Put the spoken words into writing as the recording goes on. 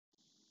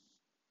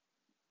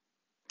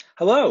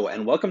Hello,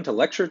 and welcome to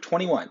Lecture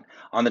 21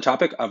 on the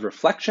topic of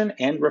reflection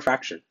and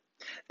refraction.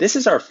 This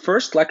is our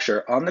first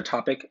lecture on the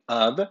topic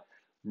of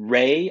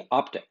ray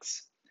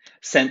optics.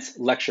 Since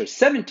Lecture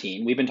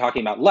 17, we've been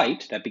talking about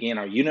light, that began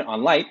our unit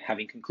on light,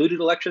 having concluded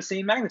a lecture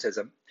seeing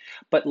magnetism.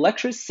 But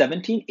Lectures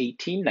 17,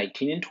 18,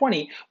 19, and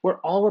 20 were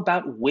all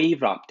about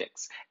wave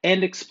optics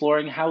and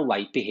exploring how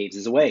light behaves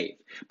as a wave.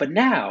 But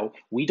now,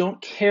 we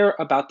don't care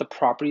about the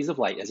properties of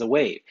light as a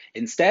wave.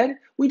 Instead,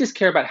 we just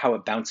care about how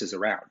it bounces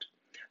around.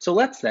 So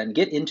let's then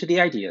get into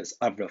the ideas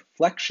of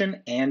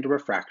reflection and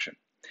refraction.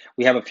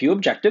 We have a few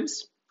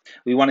objectives.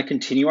 We want to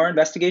continue our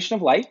investigation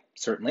of light,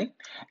 certainly,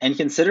 and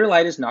consider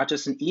light as not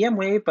just an EM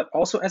wave, but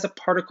also as a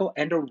particle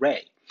and a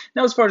ray.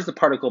 Now, as far as the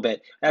particle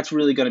bit, that's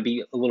really going to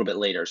be a little bit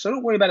later, so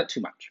don't worry about it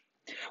too much.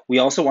 We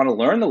also want to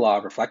learn the law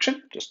of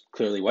reflection, just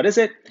clearly what is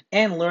it,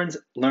 and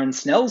learn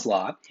Snell's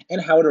law and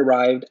how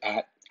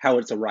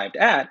it's arrived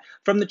at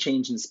from the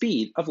change in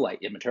speed of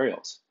light in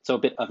materials. So a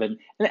bit of an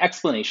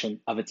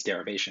explanation of its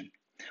derivation.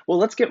 Well,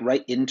 let's get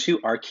right into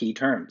our key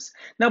terms.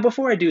 Now,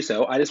 before I do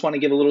so, I just want to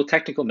give a little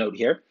technical note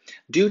here.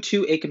 Due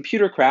to a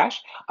computer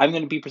crash, I'm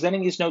going to be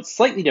presenting these notes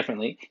slightly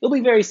differently. It'll be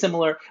very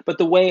similar, but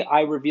the way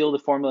I reveal the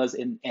formulas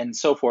and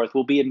so forth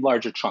will be in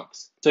larger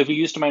chunks. So if you're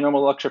used to my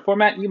normal lecture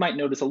format, you might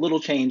notice a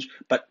little change,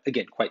 but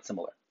again, quite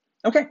similar.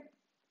 Okay,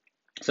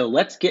 so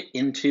let's get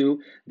into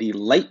the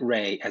light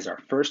ray as our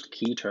first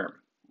key term.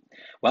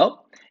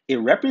 Well, it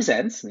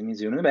represents, let me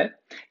zoom in a bit,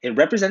 it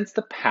represents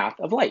the path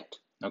of light.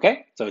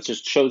 Okay, so it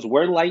just shows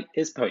where light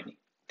is pointing.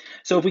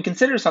 So if we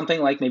consider something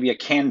like maybe a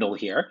candle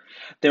here,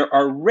 there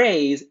are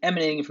rays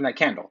emanating from that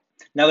candle.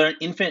 Now there are an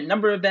infinite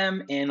number of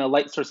them. In a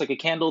light source like a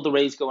candle, the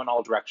rays go in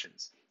all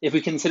directions. If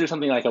we consider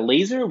something like a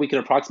laser, we could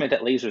approximate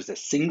that laser as a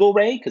single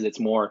ray because it's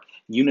more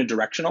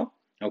unidirectional.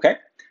 Okay,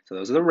 so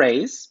those are the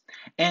rays.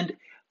 And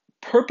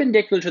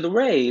perpendicular to the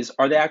rays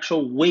are the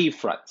actual wave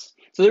fronts.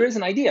 So there is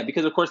an idea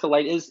because of course the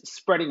light is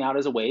spreading out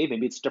as a wave,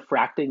 maybe it's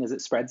diffracting as it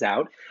spreads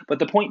out, but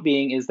the point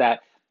being is that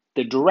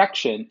the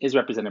direction is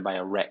represented by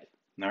a ray,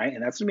 all right?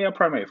 And that's gonna be our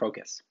primary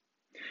focus.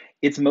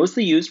 It's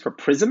mostly used for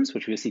prisms,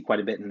 which we'll see quite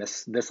a bit in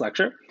this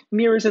lecture,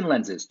 mirrors and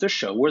lenses to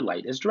show where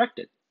light is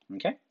directed,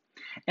 okay?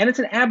 And it's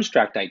an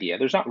abstract idea.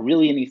 There's not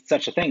really any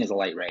such a thing as a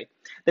light ray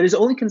that is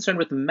only concerned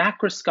with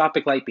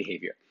macroscopic light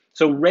behavior.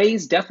 So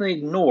rays definitely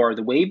ignore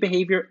the wave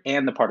behavior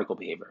and the particle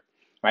behavior,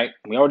 right?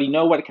 We already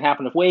know what can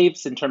happen with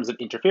waves in terms of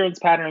interference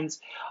patterns,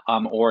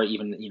 or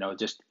even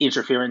just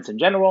interference in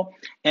general.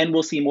 And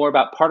we'll see more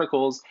about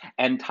particles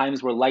and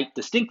times where light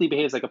distinctly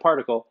behaves like a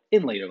particle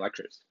in later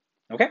lectures.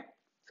 Okay,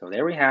 so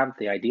there we have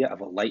the idea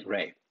of a light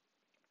ray.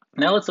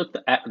 Now let's look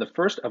at the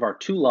first of our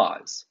two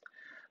laws,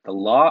 the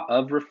law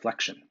of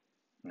reflection.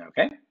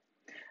 Okay,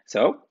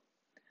 so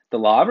the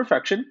law of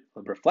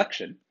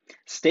reflection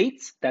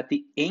states that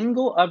the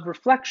angle of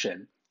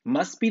reflection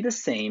must be the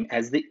same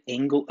as the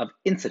angle of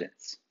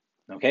incidence.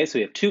 Okay, so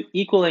we have two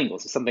equal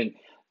angles. If something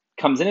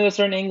comes in at a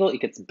certain angle,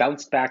 it gets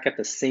bounced back at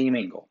the same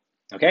angle.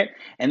 Okay,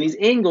 and these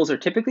angles are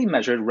typically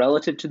measured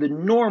relative to the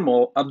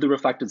normal of the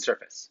reflected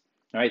surface.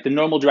 All right, the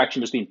normal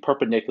direction just being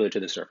perpendicular to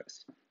the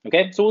surface.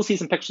 Okay, so we'll see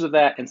some pictures of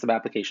that and some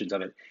applications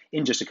of it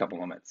in just a couple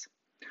moments.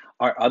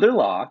 Our other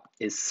law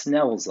is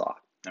Snell's law.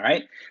 All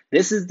right,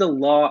 this is the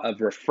law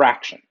of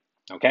refraction.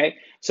 Okay,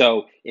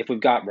 so if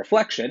we've got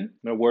reflection,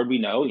 a word we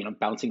know,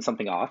 bouncing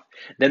something off,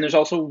 then there's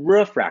also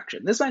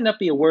refraction. This might not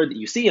be a word that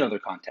you see in other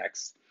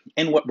contexts.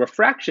 And what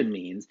refraction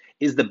means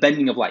is the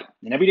bending of light.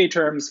 In everyday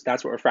terms,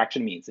 that's what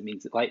refraction means. It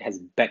means that light has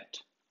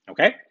bent.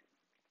 Okay,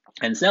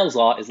 and Snell's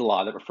law is the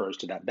law that refers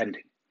to that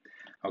bending.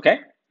 Okay,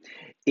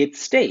 it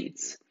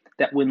states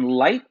that when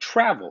light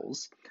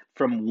travels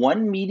from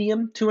one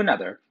medium to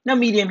another. Now,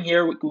 medium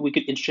here, we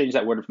could interchange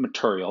that word of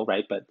material,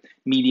 right? But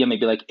medium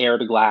maybe like air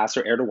to glass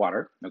or air to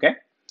water, okay?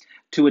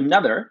 To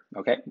another,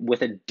 okay,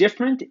 with a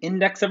different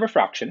index of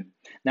refraction.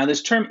 Now,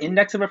 this term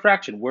index of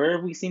refraction, where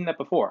have we seen that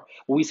before?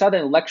 Well, we saw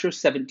that in lecture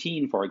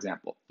 17, for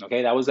example,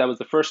 okay? That was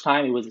the first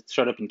time it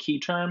showed up in key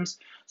terms.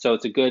 So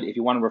it's a good, if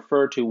you want to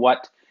refer to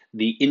what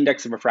the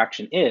index of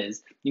refraction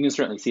is, you can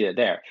certainly see it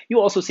there.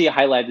 You also see it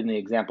highlighted in the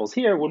examples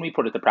here when we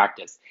put it to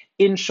practice.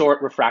 In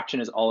short,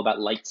 refraction is all about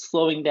light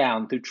slowing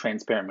down through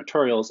transparent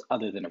materials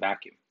other than a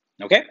vacuum,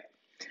 okay?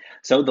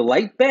 So the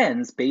light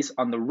bends based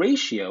on the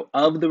ratio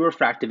of the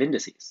refractive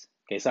indices.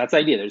 Okay, so that's the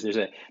idea.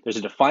 There's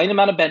a defined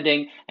amount of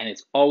bending, and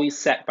it's always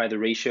set by the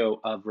ratio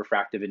of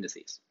refractive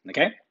indices,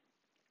 okay?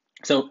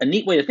 So a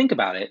neat way to think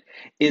about it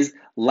is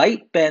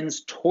light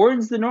bends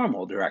towards the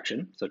normal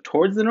direction, so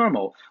towards the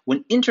normal,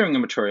 when entering a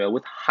material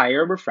with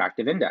higher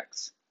refractive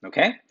index,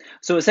 okay?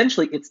 So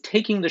essentially, it's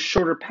taking the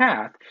shorter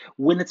path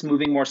when it's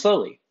moving more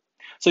slowly.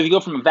 So if you go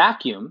from a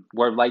vacuum,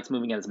 where light's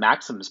moving at its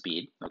maximum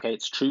speed, okay,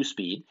 its true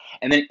speed,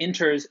 and then it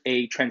enters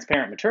a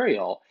transparent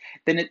material,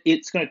 then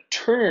it's going to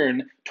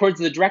turn towards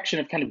the direction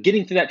of kind of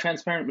getting through that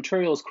transparent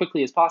material as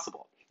quickly as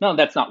possible. Now,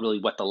 that's not really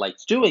what the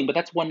light's doing, but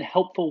that's one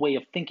helpful way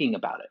of thinking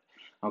about it.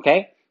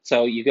 Okay,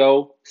 so you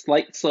go,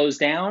 light slows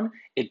down,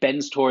 it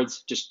bends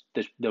towards just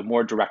the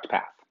more direct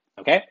path.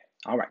 Okay,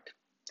 all right.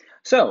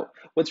 So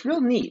what's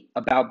real neat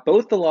about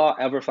both the law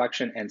of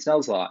reflection and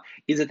Snell's law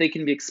is that they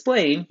can be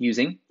explained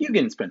using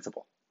Huygens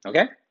principle,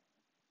 okay?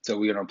 So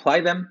we're going to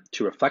apply them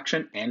to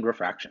reflection and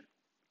refraction.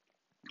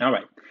 All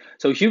right,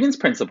 so Huygens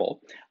principle,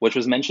 which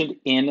was mentioned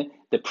in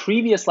the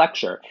previous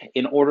lecture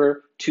in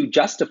order to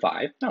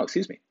justify,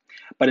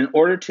 but in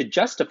order to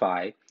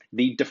justify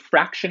the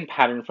diffraction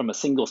pattern from a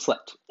single slit,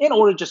 in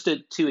order just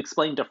to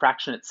explain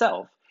diffraction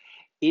itself,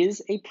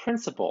 is a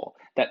principle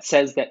that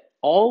says that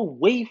all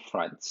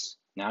wavefronts,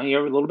 now you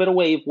have a little bit of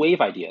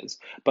wave ideas,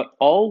 but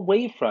all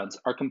wavefronts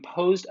are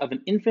composed of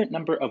an infinite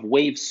number of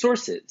wave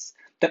sources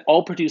that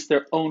all produce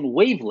their own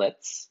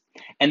wavelets,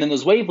 and then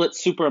those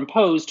wavelets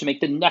superimpose to make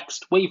the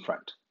next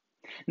wavefront.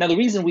 Now, the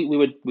reason we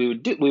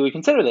would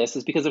consider this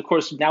is because, of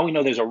course, now we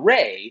know there's a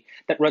ray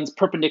that runs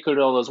perpendicular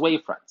to all those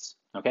wavefronts.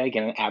 Okay,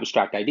 again, an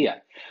abstract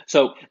idea.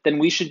 So then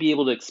we should be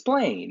able to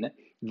explain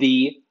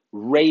the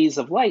rays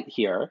of light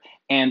here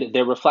and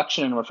their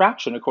reflection and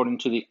refraction according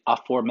to the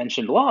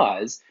aforementioned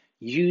laws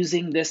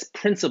using this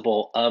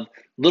principle of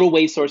little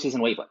wave sources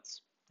and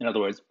wavelets. In other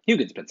words,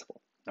 Huygens principle.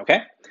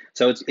 Okay,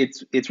 so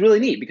it's really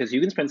neat because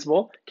Huygens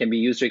principle can be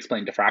used to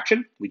explain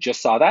diffraction. We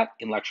just saw that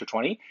in lecture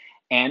 20.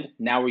 And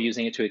now we're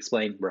using it to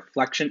explain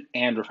reflection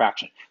and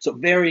refraction. So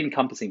very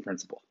encompassing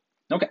principle.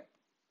 Okay,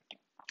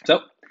 so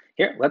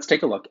here, let's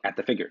take a look at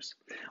the figures.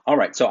 All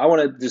right, so I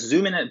want to just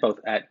zoom in at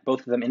both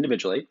of them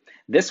individually.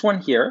 This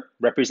one here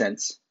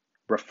represents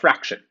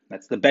refraction.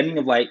 That's the bending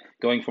of light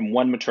going from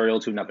one material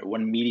to another,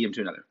 one medium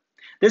to another.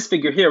 This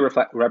figure here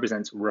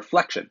represents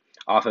reflection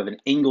off of an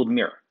angled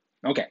mirror.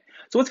 Okay,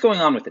 so what's going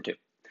on with the two?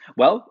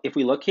 Well, if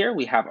we look here,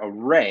 we have a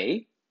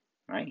ray,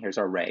 right? Here's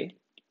our ray.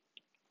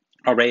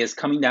 Our ray is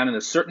coming down at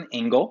a certain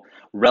angle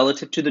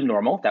relative to the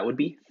normal. That would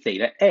be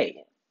theta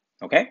A,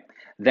 okay?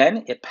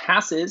 Then it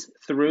passes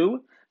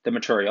through the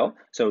material.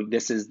 So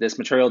this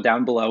material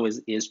down below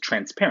is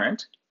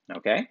transparent,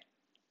 okay?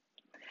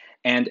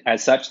 And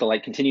as such, the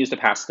light continues to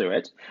pass through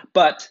it.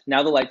 But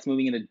now the light's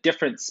moving at a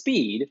different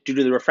speed due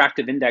to the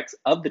refractive index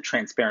of the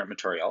transparent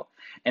material.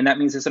 And that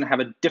means it's going to have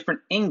a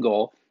different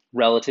angle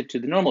relative to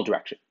the normal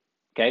direction,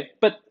 okay?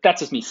 But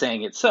that's just me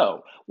saying it's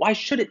so. Why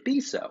should it be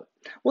so?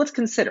 Well, let's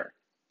consider.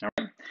 All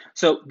right.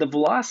 So the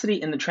velocity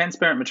in the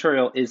transparent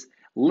material is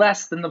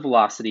less than the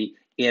velocity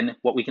in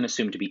what we can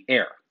assume to be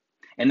air.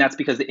 And that's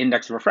because the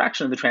index of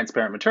refraction of the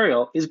transparent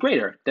material is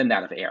greater than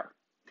that of air.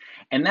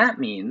 And that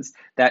means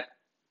that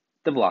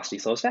the velocity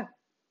slows down.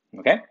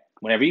 Okay?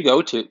 Whenever you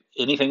go to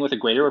anything with a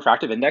greater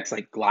refractive index,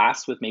 like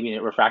glass with maybe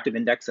a refractive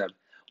index of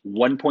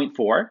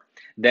 1.4,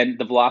 then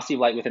the velocity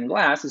of light within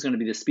glass is going to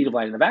be the speed of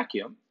light in the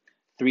vacuum,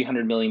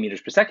 300 millimeters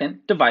per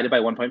second, divided by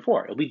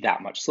 1.4. It'll be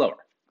that much slower.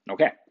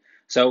 Okay?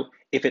 So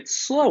if it's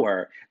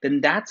slower,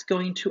 then that's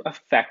going to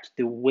affect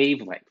the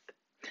wavelength.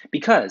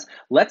 Because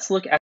let's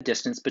look at the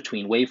distance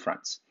between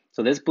wavefronts.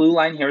 So this blue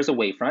line here is a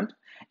wavefront,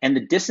 and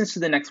the distance to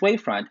the next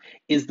wavefront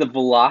is the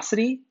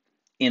velocity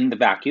in the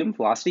vacuum,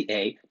 velocity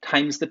A,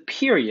 times the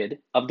period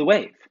of the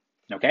wave.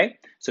 Okay?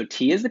 So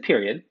t is the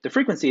period, the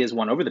frequency is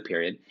 1 over the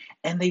period,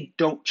 and they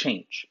don't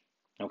change.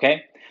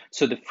 Okay?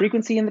 So the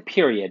frequency and the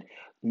period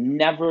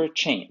never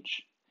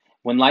change.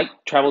 When light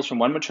travels from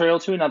one material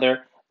to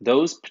another,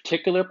 those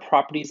particular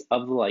properties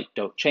of the light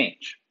don't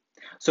change.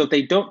 So if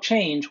they don't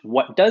change,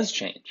 what does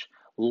change?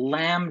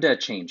 Lambda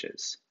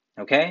changes,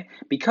 okay?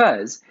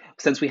 Because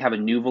since we have a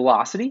new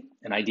velocity,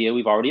 an idea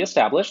we've already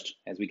established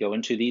as we go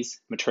into these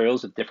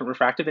materials with different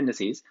refractive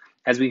indices,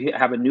 as we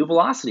have a new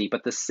velocity,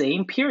 but the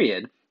same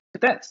period,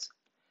 look at this,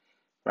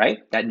 right?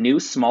 That new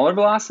smaller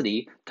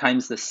velocity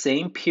times the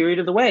same period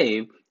of the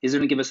wave is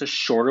going to give us a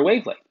shorter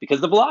wavelength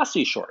because the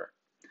velocity is shorter,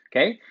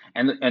 okay?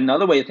 And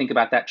another way to think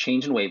about that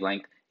change in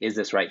wavelength is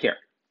this right here,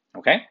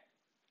 okay?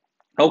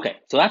 Okay,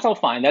 so that's all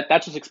fine. That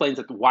just explains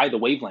why the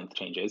wavelength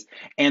changes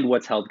and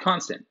what's held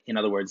constant. In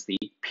other words, the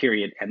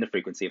period and the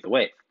frequency of the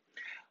wave.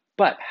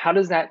 But how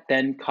does that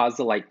then cause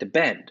the light to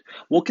bend?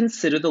 We'll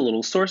consider the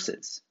little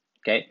sources,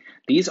 okay?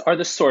 These are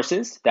the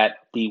sources that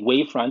the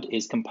wavefront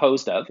is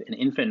composed of, an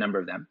infinite number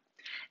of them.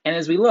 And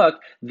as we look,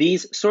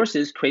 these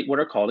sources create what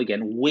are called,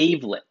 again,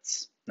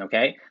 wavelets,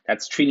 okay?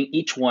 That's treating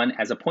each one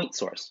as a point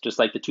source, just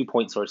like the 2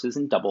 point sources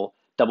in double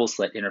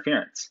slit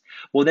interference.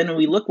 Well, then when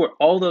we look where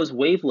all those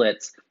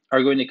wavelets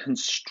are going to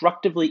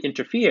constructively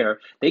interfere,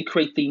 they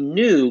create the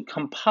new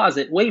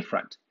composite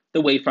wavefront,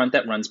 the wavefront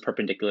that runs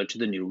perpendicular to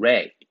the new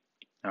ray,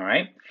 all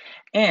right?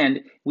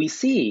 And we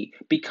see,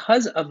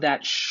 because of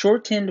that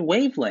shortened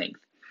wavelength,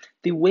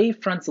 the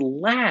wavefronts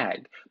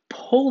lag,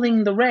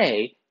 pulling the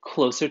ray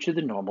closer to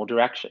the normal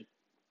direction,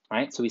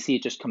 right? So we see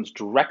it just comes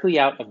directly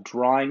out of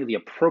drawing the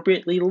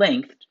appropriately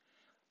lengthed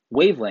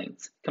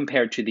wavelengths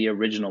compared to the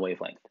original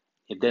wavelength.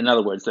 In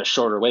other words, the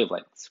shorter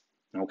wavelengths,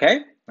 okay?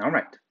 All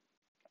right.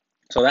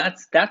 So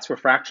that's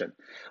refraction.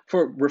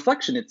 For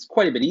reflection, it's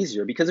quite a bit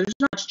easier because there's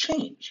not much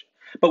change,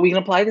 but we can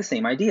apply the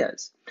same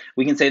ideas.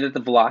 We can say that the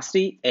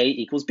velocity A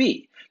equals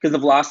B, because the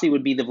velocity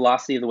would be the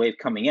velocity of the wave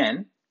coming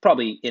in,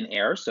 probably in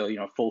air, so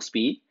full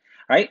speed,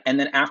 right? And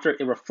then after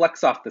it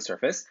reflects off the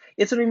surface,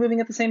 it's going to be moving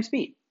at the same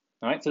speed.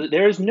 All right, so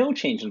there is no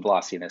change in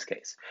velocity in this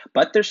case,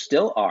 but there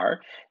still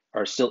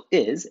still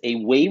is a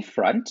wave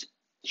front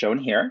shown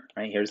here,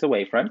 right? Here's the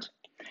wave front,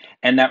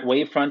 and that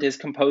wave front is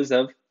composed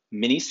of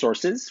many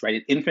sources, right?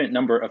 An infinite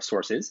number of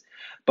sources,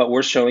 but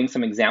we're showing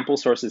some example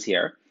sources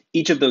here.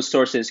 Each of those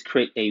sources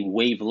create a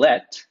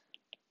wavelet,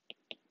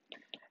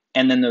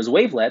 and then those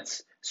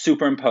wavelets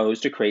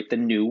superimpose to create the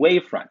new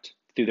wave front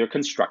through their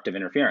constructive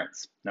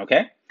interference,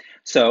 okay?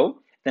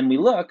 So then we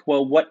look,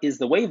 well, what is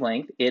the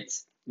wavelength?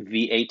 It's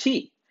VAT.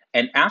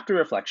 And after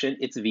reflection,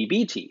 it's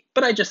VBT.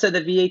 But I just said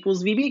that V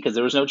equals VB because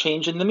there was no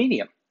change in the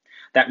medium.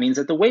 That means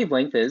that the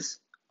wavelength is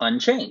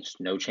unchanged,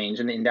 no change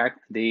in the index,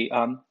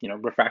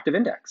 refractive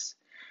index.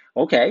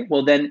 Okay,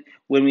 well then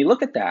when we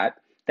look at that,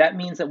 that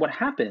means that what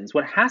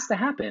has to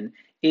happen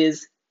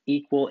is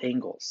equal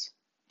angles.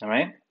 All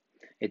right,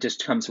 it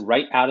just comes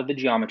right out of the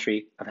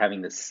geometry of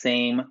having the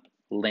same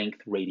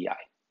length radii.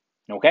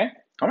 Okay,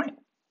 all right.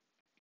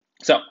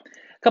 So a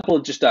couple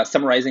of just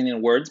summarizing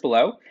in words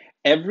below.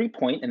 Every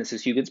point, and this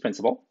is Huygens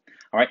principle,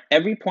 all right,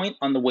 every point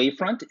on the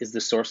wavefront is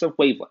the source of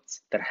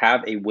wavelets that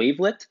have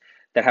wavelet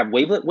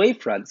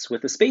wavefronts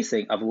with a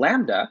spacing of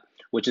lambda,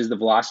 which is the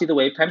velocity of the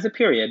wave times the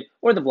period,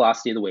 or the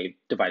velocity of the wave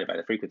divided by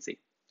the frequency.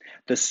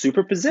 The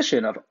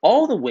superposition of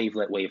all the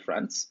wavelet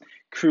wavefronts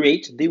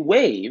create the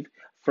wave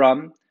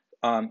from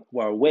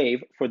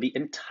wave for the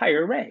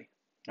entire ray.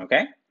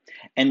 Okay?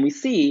 And we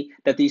see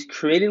that these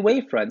created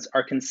wavefronts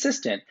are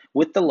consistent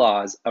with the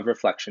laws of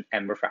reflection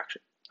and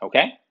refraction.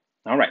 Okay?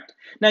 All right.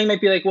 Now you might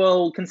be like,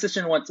 well,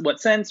 consistent in what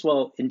sense?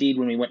 Well, indeed,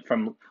 when we went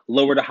from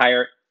lower to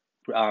higher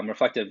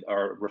reflective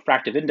or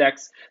refractive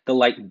index, the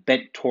light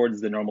bent towards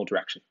the normal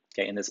direction.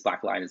 Okay, and this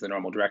black line is the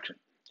normal direction.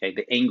 Okay,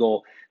 the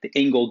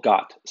angle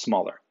got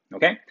smaller.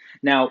 Okay,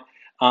 now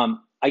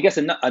I guess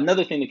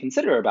another thing to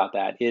consider about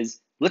that is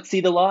let's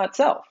see the law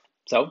itself.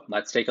 So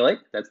let's take a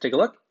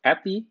look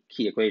at the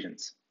key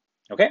equations.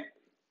 Okay.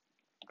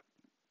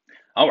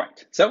 All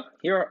right, so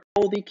here are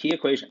all the key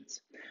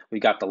equations.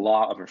 We've got the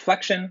law of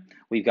reflection.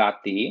 We've got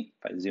if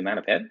I zoom out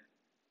a bit,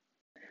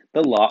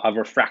 the law of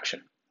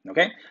refraction.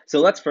 Okay, so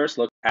let's first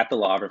look at the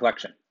law of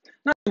reflection.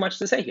 Not too much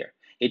to say here.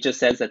 It just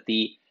says that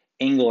the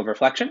angle of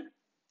reflection,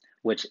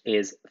 which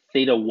is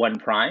theta 1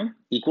 prime,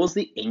 equals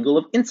the angle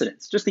of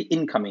incidence, just the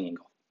incoming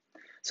angle.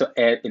 So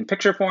in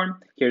picture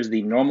form, here's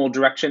the normal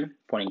direction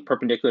pointing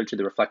perpendicular to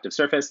the reflective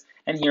surface,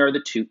 and here are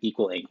the two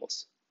equal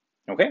angles.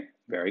 Okay,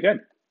 very good.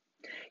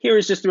 Here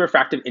is just the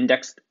refractive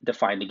index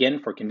defined again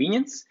for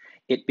convenience,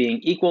 it being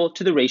equal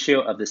to the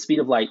ratio of the speed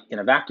of light in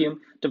a vacuum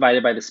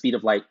divided by the speed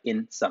of light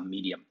in some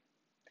medium.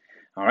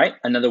 All right,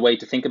 another way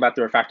to think about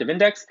the refractive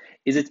index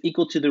is it's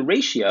equal to the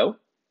ratio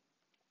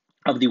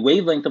of the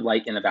wavelength of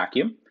light in a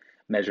vacuum,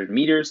 measured in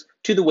meters,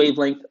 to the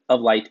wavelength of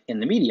light in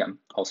the medium,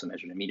 also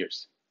measured in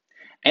meters.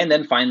 And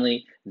then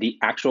finally, the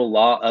actual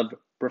law of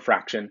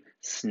refraction,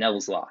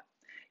 Snell's law.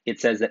 It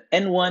says that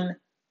n1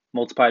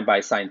 multiplied by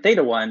sine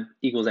theta 1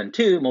 equals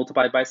n2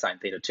 multiplied by sine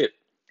theta 2.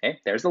 Okay,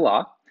 there's the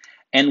law.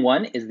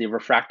 n1 is the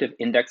refractive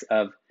index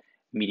of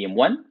medium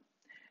 1.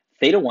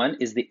 Theta 1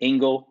 is the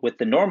angle with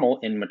the normal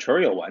in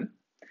material 1.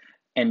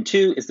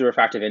 N2 is the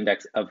refractive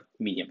index of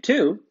medium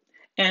 2.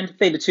 And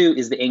theta 2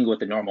 is the angle with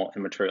the normal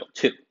in material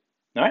 2.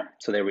 All right,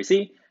 so there we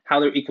see how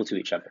they're equal to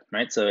each other,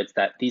 right? So it's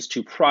that these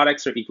two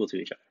products are equal to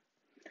each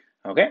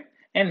other. Okay,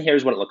 and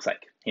here's what it looks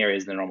like. Here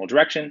is the normal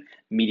direction,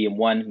 medium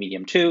 1,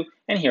 medium 2,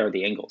 and here are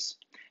the angles.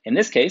 In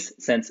this case,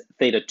 since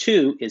theta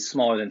 2 is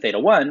smaller than theta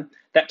 1,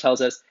 that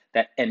tells us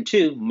that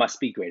n2 must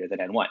be greater than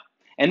n1.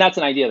 And that's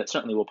an idea that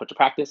certainly we'll put to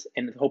practice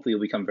and hopefully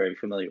you'll become very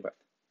familiar with.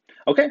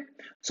 Okay,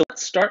 so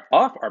let's start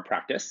off our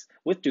practice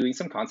with doing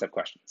some concept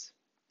questions.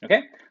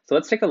 Okay, so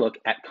let's take a look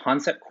at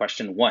concept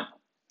question 1.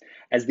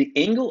 As the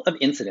angle of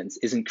incidence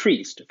is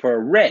increased for a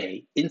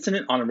ray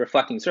incident on a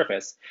reflecting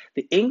surface,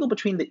 the angle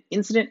between the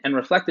incident and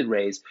reflected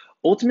rays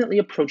ultimately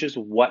approaches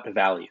what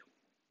value?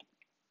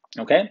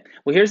 Okay,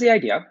 well, here's the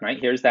idea, right?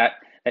 Here's that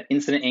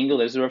incident angle,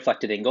 there's the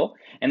reflected angle.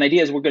 And the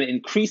idea is we're going to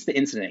increase the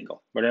incident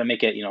angle. We're going to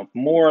make it,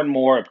 more and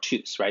more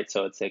obtuse, right?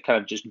 So it's kind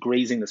of just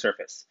grazing the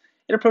surface.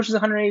 It approaches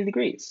 180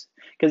 degrees.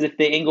 Because if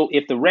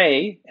the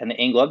ray and the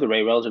angle of the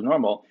ray relative to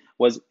normal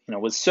was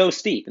so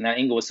steep and that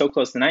angle was so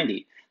close to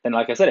 90, then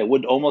like I said, it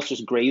would almost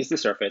just graze the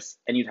surface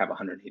and you'd have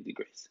 180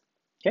 degrees.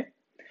 Okay.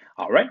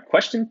 All right,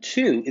 question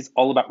 2 is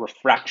all about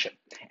refraction.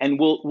 And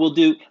we'll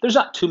do, there's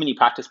not too many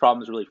practice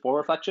problems really for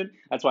reflection.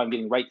 That's why I'm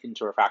getting right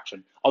into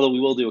refraction. Although we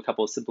will do a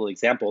couple of simple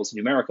examples,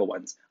 numerical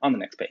ones, on the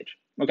next page.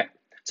 Okay,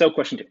 so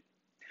question 2.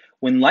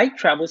 When light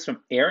travels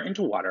from air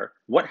into water,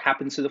 what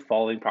happens to the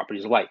following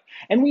properties of light?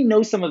 And we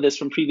know some of this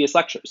from previous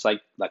lectures,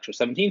 like lecture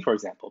 17, for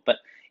example, but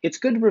it's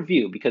good to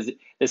review because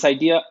this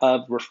idea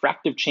of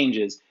refractive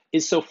changes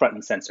is so front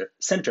and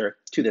center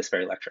to this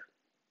very lecture.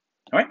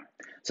 All right,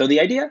 so the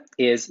idea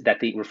is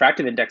that the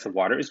refractive index of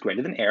water is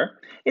greater than air.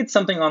 It's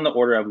something on the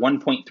order of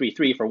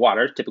 1.33 for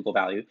water, typical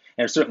value,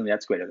 and certainly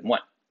that's greater than 1.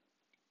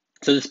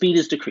 So the speed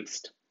is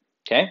decreased,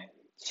 okay?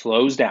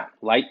 Slows down.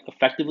 Light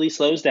effectively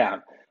slows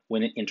down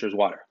when it enters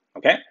water,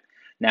 okay?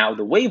 Now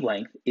the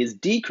wavelength is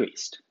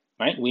decreased,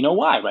 right? We know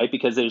why, right?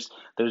 Because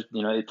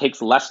it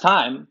takes less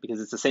time because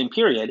it's the same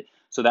period,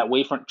 so that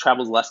wavefront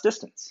travels less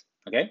distance.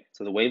 Okay,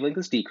 so the wavelength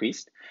is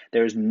decreased.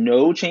 There's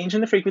no change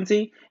in the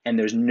frequency, and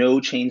there's no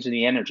change in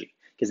the energy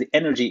because the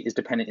energy is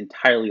dependent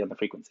entirely on the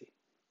frequency.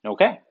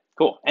 Okay,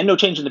 cool, and no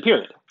change in the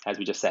period, as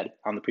we just said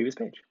on the previous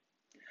page.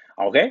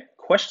 Okay,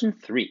 question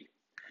 3.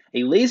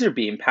 A laser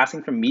beam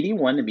passing from medium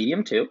 1 to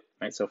medium 2,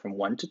 right? So from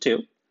 1 to 2,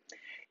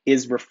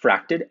 is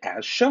refracted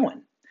as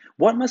shown.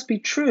 What must be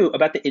true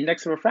about the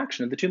index of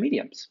refraction of the two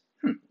mediums?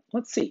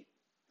 Let's see.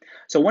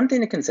 So one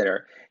thing to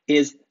consider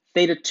is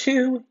theta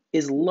 2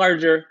 is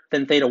larger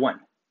than theta 1.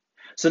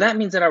 So that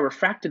means that our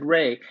refracted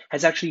ray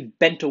has actually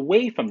bent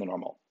away from the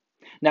normal.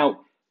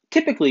 Now,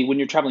 typically when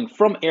you're traveling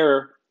from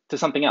air to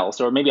something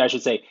else, or maybe I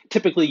should say,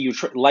 typically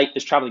light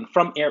is traveling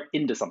from air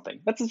into something.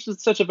 That's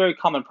just such a very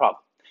common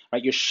problem,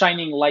 right? You're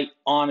shining light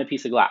on a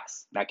piece of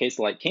glass. In that case,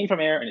 the light came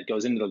from air and it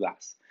goes into the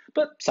glass.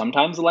 But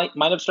sometimes the light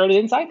might have started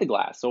inside the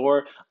glass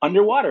or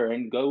underwater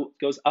and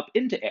goes up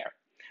into air.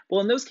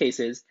 Well, in those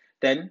cases,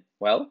 then,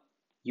 well,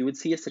 you would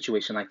see a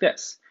situation like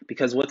this,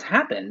 because what's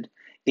happened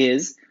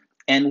is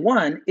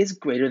N1 is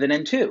greater than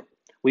N2.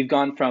 We've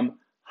gone from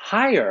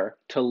higher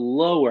to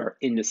lower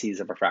indices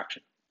of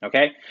refraction.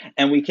 Okay,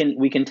 and we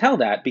can tell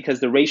that because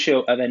the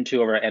ratio of N2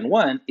 over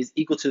N1 is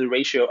equal to the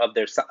ratio of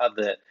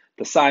the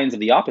signs of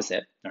the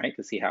opposite. All right,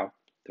 to see how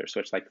they're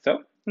switched like so,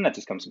 and that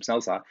just comes from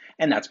Snell's law,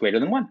 and that's greater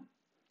than 1.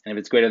 And if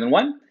it's greater than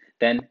 1,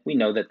 then we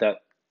know that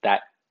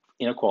that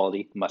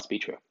inequality must be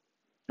true.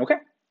 Okay.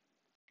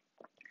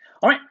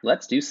 All right,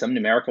 let's do some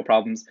numerical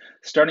problems,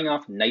 starting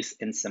off nice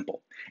and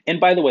simple. And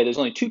by the way, there's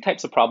only 2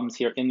 types of problems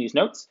here in these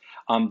notes.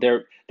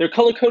 They're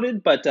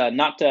color-coded, but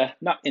not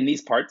in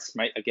these parts,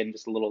 right? Again,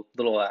 just a little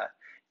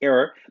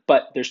error.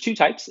 But there's 2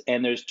 types,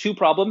 and there's 2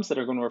 problems that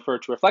are going to refer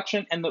to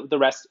reflection, and the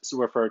rest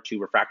refer to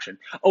refraction.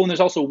 Oh, and there's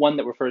also one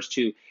that refers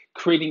to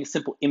creating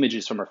simple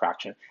images from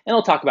refraction. And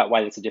I'll talk about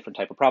why that's a different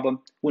type of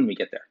problem when we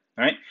get there.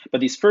 All right. But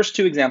these first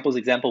 2 examples,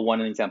 example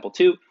 1 and example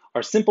 2,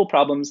 are simple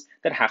problems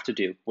that have to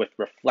do with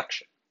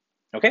reflection.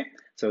 Okay,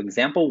 so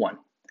example 1.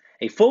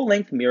 A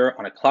full-length mirror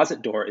on a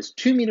closet door is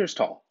 2 meters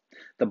tall.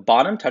 The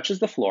bottom touches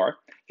the floor.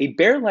 A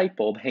bare light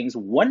bulb hangs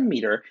 1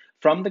 meter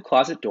from the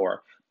closet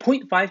door,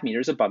 0.5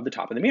 meters above the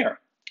top of the mirror.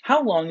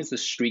 How long is the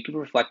streak of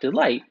reflected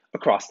light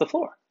across the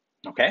floor?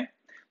 Okay,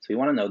 so we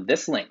want to know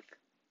this length.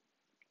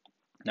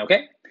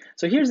 Okay,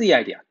 so here's the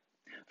idea.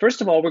 First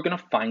of all, we're going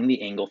to find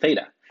the angle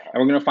theta,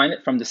 and we're going to find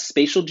it from the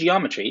spatial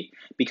geometry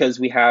because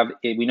we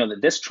know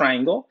that this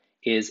triangle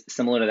is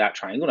similar to that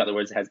triangle. In other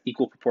words, it has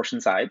equal proportion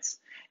sides.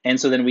 And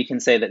so then we can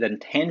say that then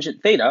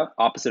tangent theta,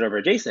 opposite over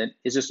adjacent,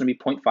 is just going to be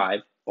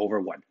 0.5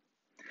 over 1.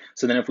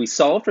 So then if we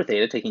solve for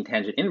theta, taking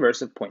tangent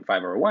inverse of 0.5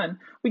 over 1,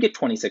 we get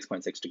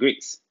 26.6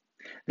 degrees.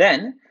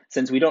 Then,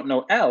 since we don't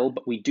know L,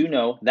 but we do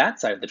know that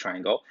side of the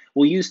triangle,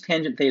 we'll use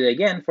tangent theta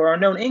again for our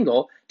known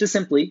angle to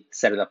simply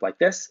set it up like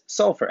this,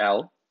 solve for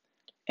L,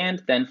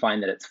 and then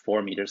find that it's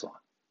 4 meters long.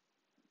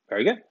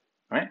 Very good.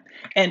 All right.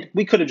 And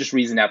we could have just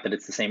reasoned out that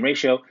it's the same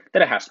ratio,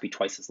 that it has to be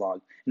twice as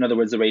long. In other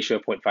words, the ratio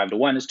of 0.5 to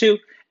 1 is 2,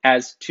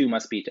 as 2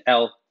 must be to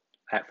L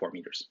at 4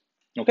 meters.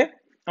 Okay?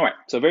 All right,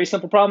 so a very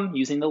simple problem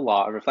using the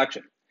law of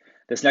reflection.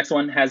 This next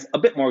one has a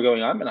bit more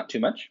going on, but not too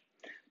much.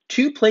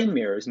 2 plane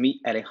mirrors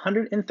meet at a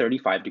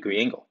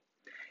 135-degree angle.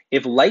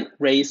 If light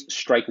rays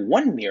strike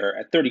one mirror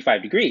at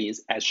 35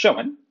 degrees, as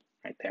shown,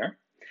 right there,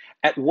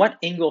 at what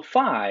angle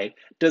phi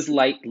does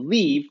light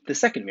leave the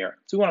second mirror?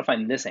 So we want to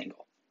find this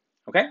angle.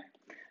 Okay?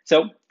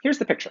 So here's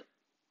the picture.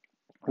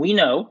 We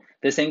know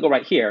this angle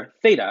right here,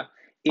 theta,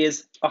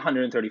 is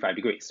 135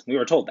 degrees. We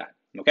were told that,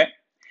 okay?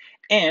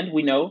 And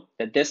we know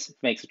that this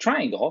makes a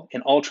triangle,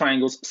 and all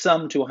triangles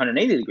sum to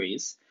 180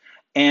 degrees.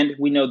 And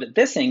we know that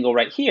this angle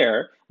right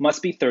here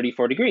must be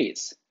 34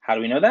 degrees. How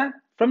do we know that?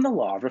 From the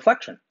law of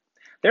reflection.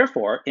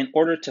 Therefore, in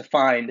order to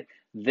find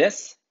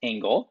this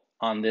angle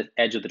on the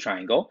edge of the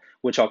triangle,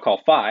 which I'll call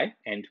phi,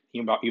 and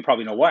you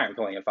probably know why I'm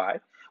calling it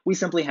phi, we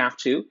simply have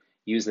to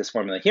use this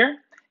formula here,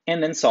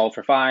 and then solve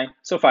for phi.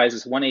 So phi is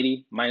just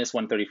 180 minus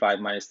 135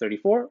 minus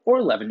 34, or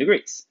 11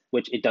 degrees,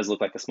 which it does look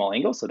like a small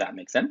angle, so that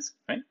makes sense,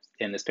 right?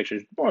 And this picture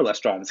is more or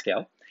less drawn to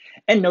scale.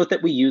 And note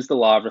that we use the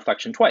law of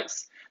reflection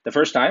twice. The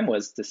first time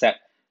was to set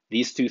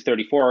these two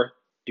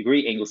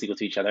 34-degree angles equal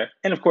to each other.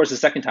 And of course, the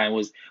second time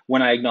was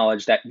when I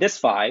acknowledged that this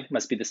phi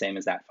must be the same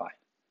as that phi.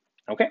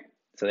 Okay,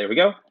 so there we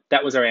go.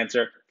 That was our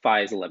answer.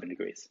 Phi is 11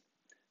 degrees.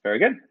 Very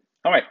good.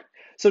 All right,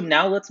 so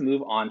now let's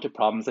move on to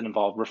problems that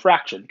involve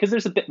refraction, because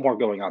there's a bit more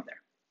going on there.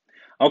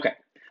 Okay,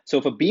 so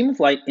if a beam of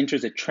light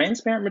enters a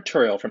transparent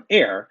material from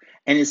air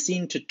and is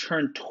seen to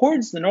turn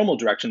towards the normal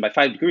direction by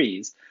 5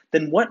 degrees,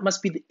 then what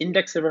must be the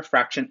index of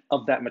refraction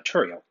of that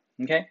material?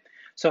 Okay,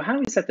 so how do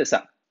we set this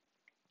up?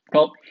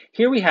 Well,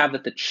 here we have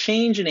that the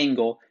change in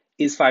angle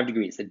is 5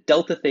 degrees. The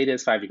delta theta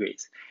is 5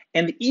 degrees.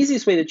 And the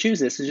easiest way to choose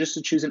this is just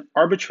to choose an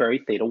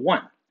arbitrary theta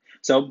 1.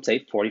 So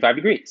say 45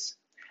 degrees.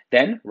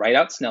 Then write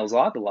out Snell's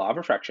law, the law of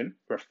refraction,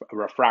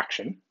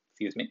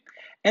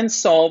 and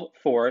solve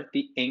for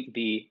the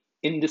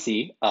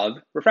indice of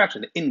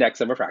refraction, the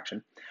index of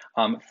refraction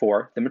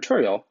for the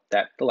material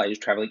that the light is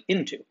traveling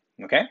into,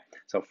 okay?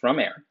 So from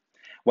air.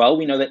 Well,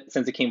 we know that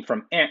since it came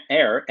from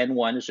air,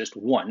 N1 is just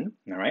 1,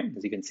 all right,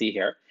 as you can see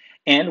here.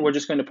 And we're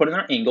just going to put in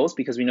our angles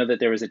because we know that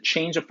there was a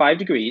change of 5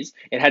 degrees.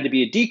 It had to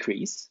be a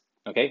decrease,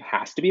 okay?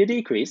 Has to be a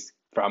decrease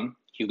from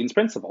Huygens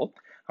principle,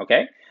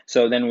 okay?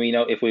 So then we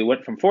know if we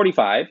went from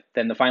 45,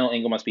 then the final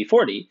angle must be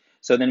 40.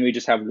 So then we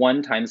just have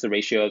 1 times the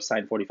ratio of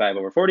sine 45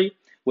 over 40,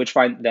 which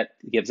that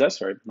gives us,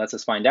 or lets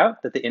us find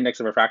out, that the index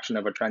of refraction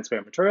of a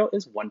transparent material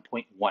is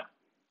 1.1. All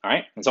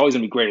right, it's always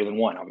going to be greater than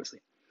 1,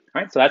 obviously.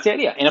 All right, so that's the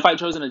idea. And if I had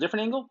chosen a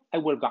different angle, I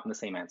would have gotten the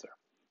same answer.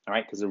 All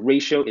right, because the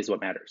ratio is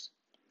what matters.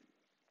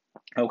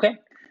 Okay,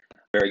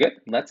 very good.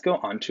 Let's go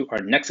on to our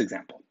next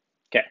example.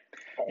 Okay,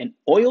 an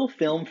oil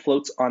film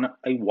floats on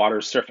a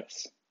water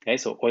surface. Okay,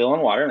 so oil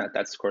and water,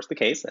 that's of course the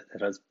case.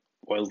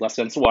 Oil is less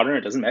dense than water and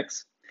it doesn't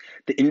mix.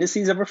 The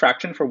indices of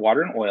refraction for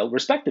water and oil,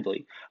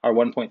 respectively, are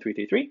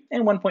 1.333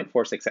 and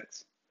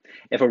 1.466.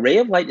 If a ray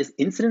of light is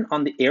incident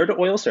on the air to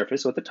oil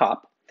surface, so at the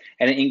top,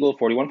 at an angle of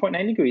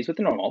 41.9 degrees with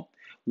the normal,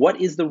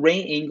 what is the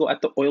ray angle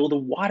at the oil to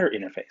water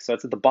interface? So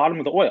it's at the bottom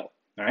of the oil,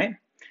 all right?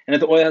 And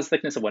if the oil has a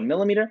thickness of 1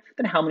 millimeter,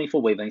 then how many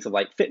full wavelengths of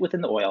light fit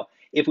within the oil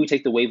if we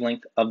take the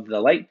wavelength of the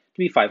light to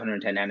be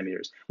 510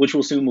 nanometers, which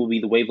we'll assume will be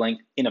the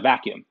wavelength in a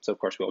vacuum. So of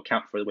course we'll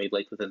account for the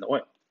wavelength within the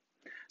oil.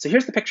 So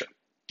here's the picture,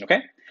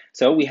 okay?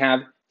 So we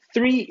have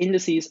 3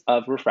 indices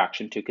of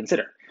refraction to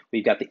consider.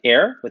 We've got the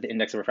air with the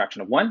index of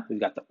refraction of 1, we've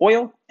got the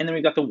oil, and then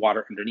we've got the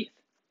water underneath,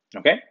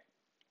 okay?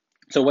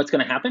 So what's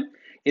gonna happen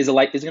is the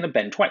light is gonna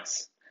bend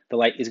twice. The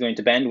light is going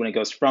to bend when it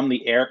goes from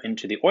the air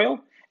into the oil,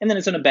 and then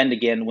it's gonna bend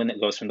again when it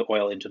goes from the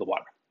oil into the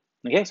water.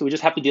 Okay, so we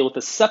just have to deal with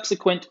the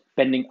subsequent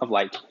bending of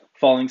light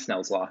following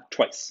Snell's law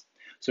twice.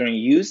 So we're gonna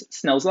use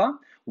Snell's law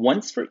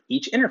once for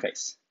each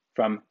interface,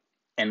 from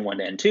N1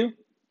 to N2,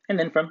 and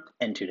then from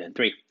N2 to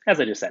N3, as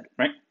I just said,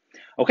 right?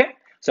 Okay,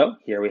 so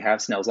here we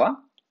have Snell's law,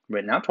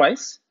 written out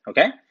twice,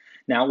 okay?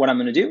 Now what I'm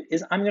gonna do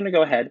is I'm gonna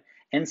go ahead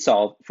and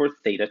solve for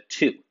theta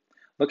 2.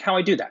 Look how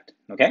I do that,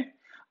 okay?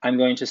 I'm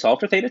going to solve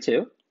for theta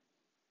 2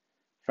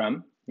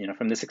 from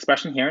this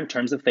expression here in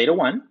terms of theta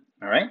 1,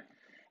 all right?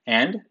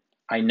 And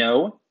I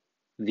know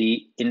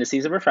the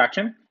indices of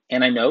refraction,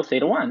 and I know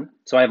theta 1,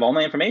 so I have all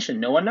my information,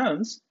 no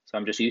unknowns, so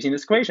I'm just using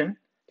this equation,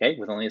 okay,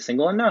 with only a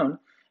single unknown,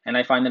 and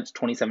I find that it's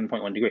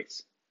 27.1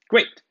 degrees.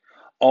 Great.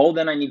 All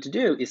then I need to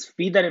do is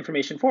feed that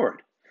information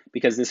forward,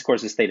 because this, of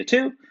course, is theta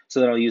 2, so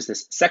then I'll use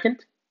this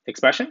second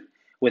expression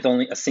with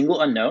only a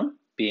single unknown,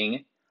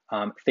 being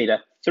theta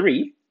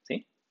 3,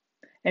 see?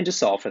 And just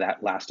solve for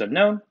that last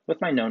unknown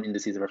with my known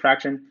indices of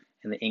refraction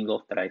and the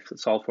angle that I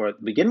solved for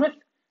to begin with,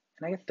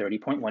 and I get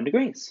 30.1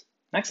 degrees.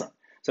 Excellent.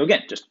 So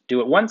again, just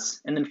do it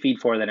once and then feed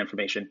forward that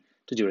information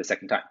to do it a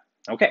second time.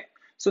 Okay,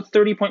 so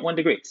 30.1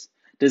 degrees.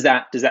 Does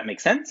that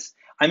make sense?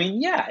 I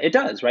mean, yeah, it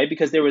does, right?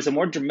 Because there was a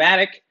more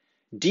dramatic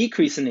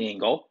decrease in the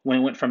angle when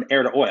it went from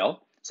air to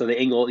oil. So the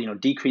angle,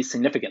 decreased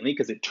significantly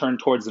because it turned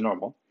towards the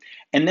normal.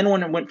 And then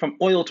when it went from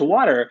oil to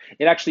water,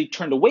 it actually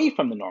turned away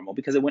from the normal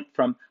because it went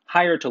from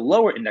higher to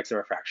lower index of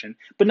refraction,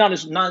 but not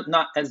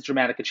as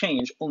dramatic a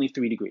change, only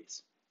 3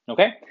 degrees.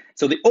 Okay,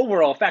 so the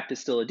overall effect is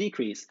still a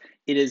decrease.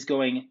 It is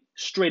going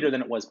straighter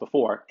than it was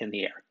before in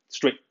the air,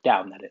 straight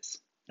down, that is.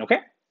 Okay,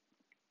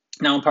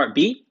 now in part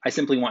B, I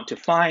simply want to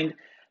find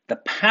the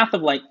path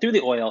of light through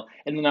the oil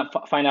and then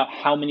find out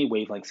how many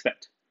wavelengths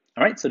fit.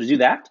 All right, so to do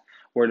that,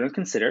 we're going to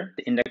consider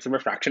the index of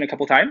refraction a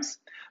couple times.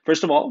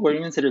 First of all, we're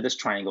going to consider this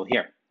triangle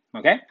here.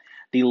 Okay,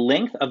 the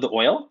length of the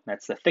oil,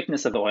 that's the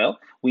thickness of the oil,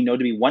 we know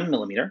to be 1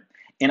 millimeter,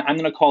 and I'm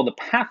going to call the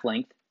path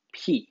length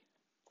P.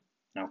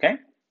 Okay,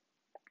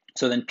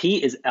 so then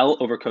P is L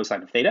over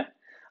cosine of theta.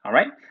 All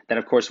right, that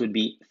of course would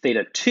be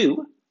theta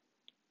 2.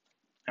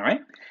 All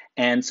right,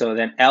 and so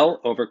then L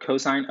over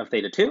cosine of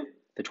theta 2,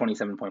 the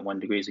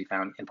 27.1 degrees we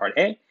found in part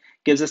A,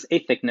 gives us a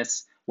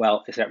thickness,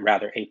 well, is that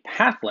rather a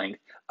path length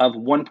of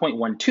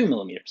 1.12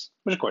 millimeters,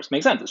 which of course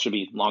makes sense. It should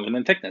be longer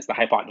than thickness. The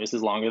hypotenuse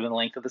is longer than the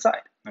length of the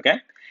side, okay?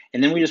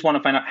 And then we just want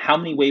to find out how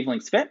many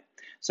wavelengths fit.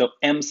 So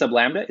m sub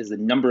lambda is the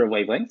number of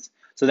wavelengths.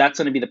 So that's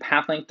going to be the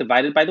path length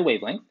divided by the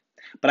wavelength.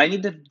 But I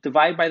need to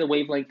divide by the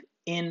wavelength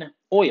in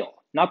oil,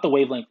 not the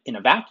wavelength in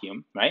a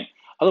vacuum, right?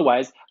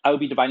 Otherwise, I would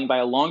be dividing by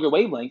a longer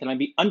wavelength and I'd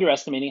be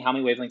underestimating how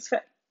many wavelengths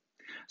fit.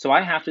 So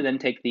I have to then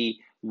take the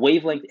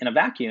wavelength in a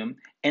vacuum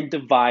and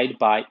divide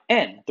by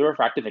n, the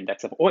refractive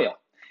index of oil.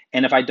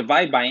 And if I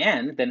divide by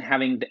n, then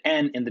having the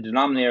n in the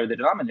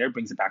denominator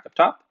brings it back up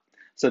top.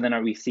 So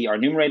then we see our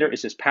numerator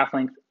is just path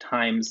length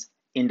times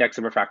index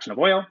of refraction of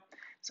oil.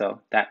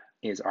 So that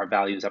is our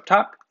values up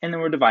top. And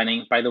then we're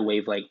dividing by the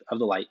wavelength of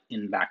the light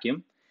in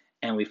vacuum.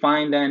 And we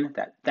find then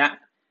that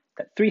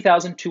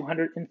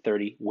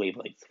 3,230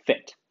 wavelengths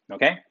fit.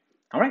 Okay?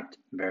 All right,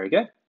 very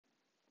good.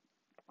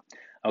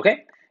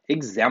 Okay,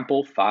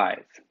 example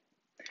 5.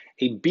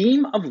 A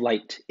beam of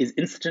light is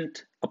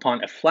incident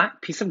upon a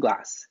flat piece of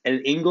glass at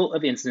an angle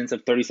of incidence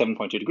of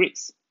 37.2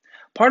 degrees.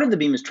 Part of the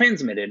beam is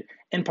transmitted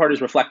and part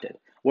is reflected.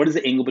 What is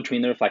the angle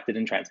between the reflected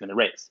and transmitted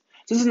rays?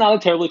 So this is not a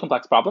terribly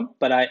complex problem,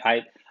 but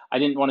I I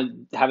didn't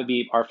want to have it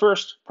be our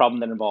first problem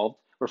that involved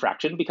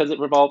refraction because it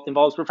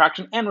involves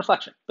refraction and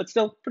reflection, but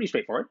still pretty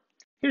straightforward.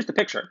 Here's the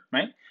picture,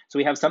 right? So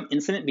we have some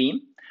incident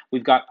beam,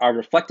 we've got our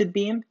reflected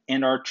beam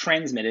and our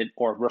transmitted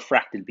or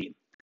refracted beam,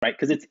 right?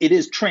 Because it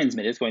is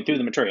transmitted, it's going through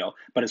the material,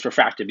 but it's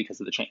refracted because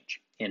of the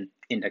change in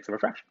index of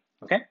refraction,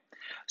 okay?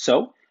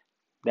 So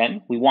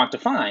then we want to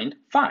find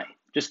phi,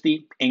 just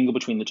the angle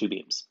between the two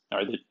beams,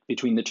 or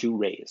between the two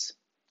rays,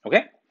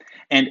 okay?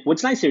 And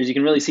what's nice here is you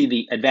can really see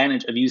the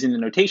advantage of using the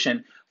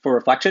notation for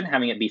reflection,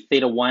 having it be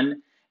theta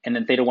 1 and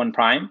then theta 1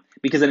 prime,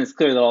 because then it's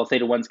clear that all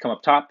theta 1s come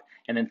up top,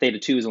 and then theta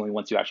 2 is only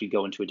once you actually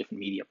go into a different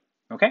medium,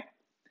 okay?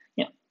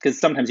 Yeah, because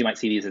sometimes you might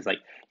see these as like,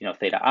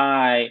 theta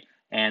I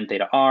and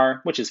theta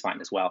R, which is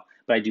fine as well,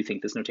 but I do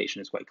think this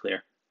notation is quite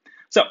clear.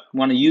 So we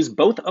want to use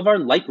both of our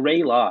light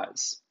ray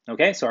laws.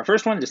 Okay, so our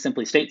first one just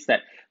simply states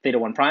that theta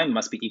 1 prime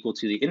must be equal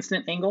to the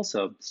incident angle,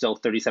 so still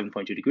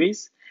 37.2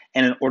 degrees.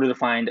 And in order to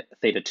find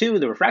theta 2,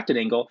 the refracted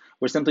angle,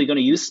 we're simply going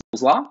to use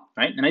Snell's law,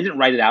 right? And I didn't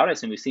write it out. I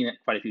assume we've seen it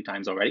quite a few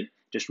times already,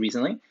 just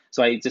recently.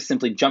 So I just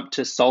simply jumped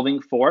to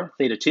solving for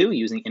theta 2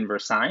 using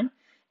inverse sine.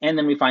 And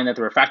then we find that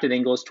the refracted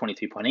angle is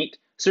 23.8,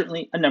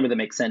 certainly a number that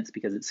makes sense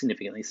because it's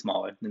significantly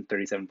smaller than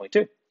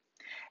 37.2.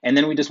 And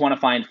then we just want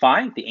to find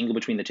phi, the angle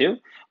between the two.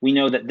 We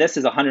know that this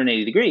is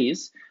 180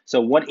 degrees,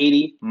 so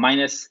 180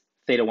 minus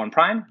theta 1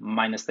 prime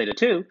minus theta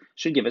 2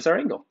 should give us our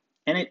angle.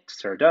 And it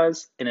sure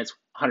does, and it's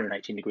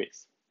 119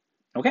 degrees.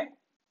 Okay?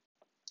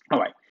 All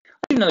right,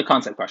 let's do another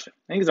concept question.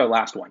 I think it's our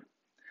last one.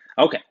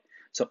 Okay,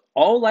 so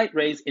all light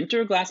rays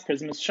enter a glass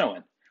prism as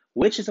shown.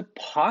 Which is a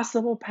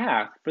possible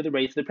path for the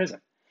rays to the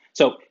prism?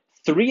 So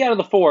 3 out of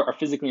the 4 are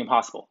physically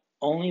impossible.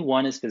 Only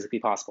 1 is physically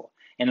possible.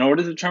 And in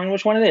order to determine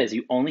which one it is,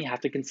 you only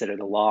have to consider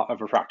the law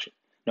of refraction.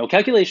 No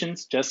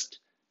calculations, just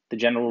the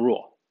general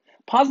rule.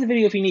 Pause the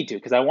video if you need to,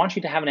 because I want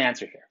you to have an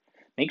answer here.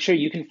 Make sure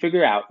you can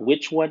figure out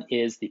which one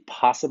is the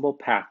possible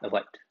path of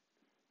light.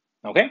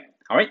 Okay?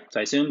 All right, so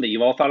I assume that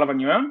you've all thought of on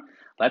your own.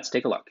 Let's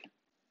take a look.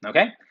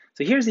 Okay?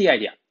 So here's the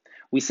idea.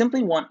 We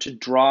simply want to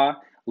draw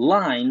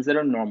lines that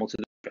are normal to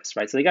the surface,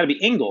 right? So they got to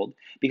be angled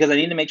because I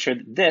need to make sure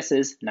that this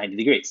is 90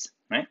 degrees,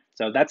 right?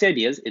 So that's the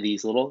idea, is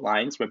these little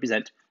lines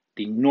represent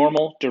the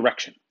normal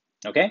direction,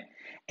 okay?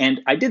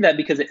 And I did that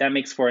because that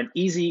makes for an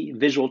easy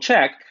visual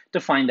check to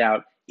find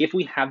out if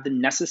we have the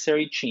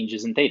necessary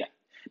changes in theta.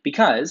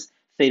 Because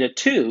theta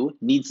 2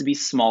 needs to be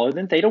smaller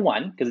than theta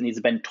 1 because it needs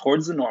to bend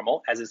towards the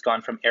normal as it's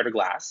gone from air to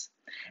glass.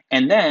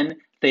 And then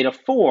theta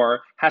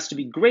 4 has to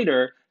be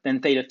greater than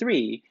theta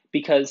 3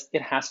 because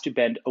it has to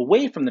bend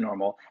away from the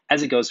normal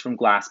as it goes from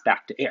glass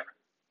back to air.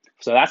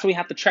 So that's what we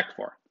have to check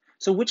for.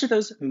 So which of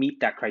those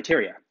meet that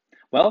criteria?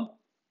 Well,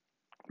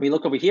 we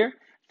look over here.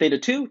 Theta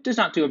 2 does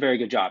not do a very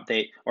good job.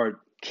 Or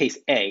case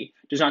A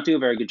does not do a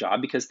very good job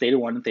because theta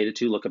 1 and theta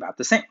 2 look about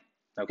the same.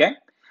 Okay?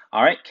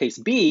 All right, case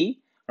B,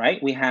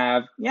 right? We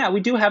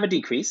do have a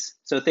decrease.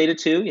 So theta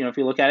 2, if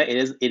you look at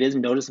it, it is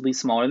noticeably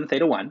smaller than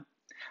theta 1.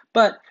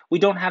 But we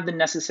don't have the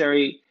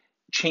necessary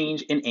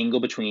change in angle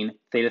between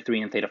theta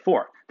 3 and theta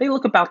 4. They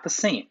look about the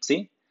same,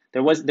 see?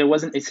 There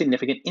wasn't a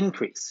significant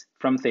increase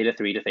from theta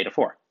 3 to theta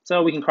 4.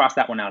 So we can cross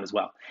that one out as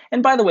well.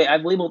 And by the way,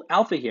 I've labeled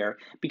alpha here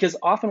because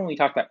often when we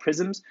talk about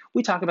prisms,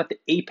 we talk about the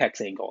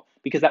apex angle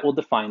because that will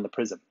define the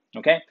prism,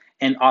 okay?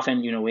 And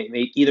often,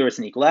 either it's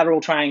an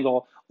equilateral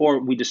triangle or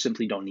we just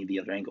simply don't need the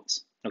other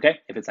angles, okay?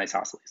 If it's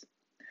isosceles,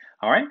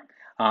 all right?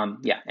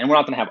 Yeah, and we're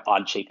not gonna have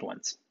odd-shaped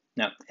ones,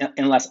 now,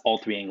 unless all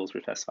 3 angles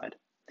were specified.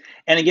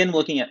 And again,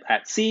 looking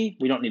at C,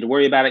 we don't need to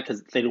worry about it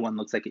because theta 1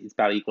 looks like it's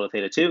about equal to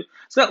theta 2.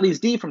 So that leaves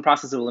D from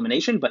process of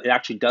elimination, but it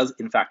actually does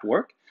in fact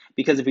work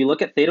because if we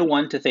look at theta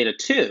 1 to theta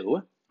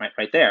 2,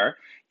 right there,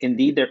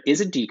 indeed there is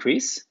a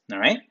decrease, all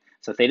right?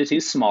 So theta 2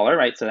 is smaller,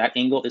 right? So that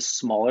angle is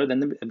smaller than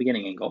the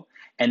beginning angle.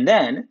 And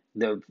then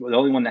the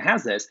only one that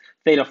has this,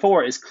 theta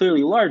 4 is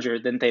clearly larger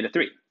than theta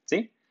 3.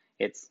 See?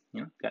 It's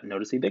got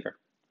noticeably bigger.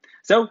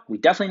 So we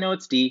definitely know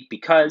it's D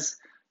because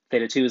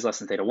theta 2 is less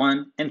than theta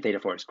 1 and theta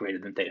 4 is greater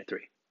than theta 3.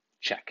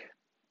 Check.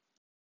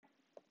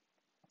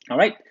 All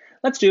right,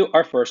 let's do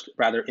our first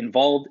rather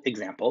involved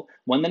example,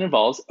 one that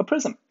involves a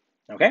prism,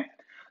 okay?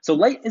 So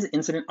light is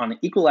incident on an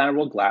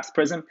equilateral glass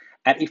prism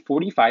at a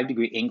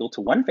 45-degree angle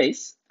to one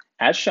face,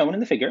 as shown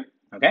in the figure,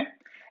 okay?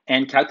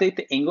 And calculate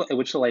the angle at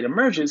which the light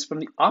emerges from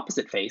the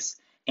opposite face,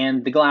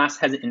 and the glass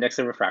has an index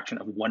of refraction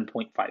of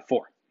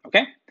 1.54,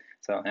 okay?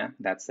 So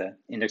that's the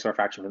index of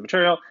refraction of the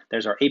material.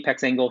 There's our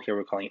apex angle. Here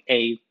we're calling it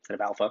A instead of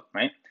alpha,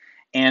 right?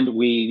 And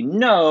we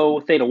know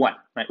theta 1,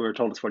 right? We were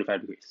told it's 45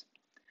 degrees.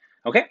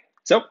 Okay,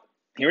 so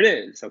here it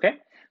is, okay?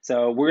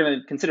 So we're going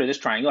to consider this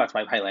triangle. That's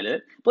why I've highlighted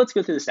it. But let's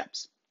go through the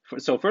steps.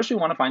 So first we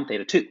want to find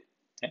theta 2,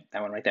 okay?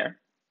 That one right there.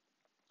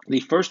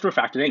 The first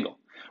refracted angle.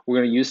 We're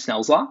going to use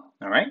Snell's law,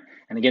 all right?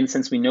 And again,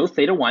 since we know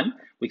theta 1,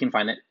 we can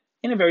find it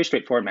in a very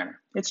straightforward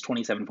manner. It's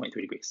 27.3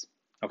 degrees,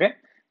 okay?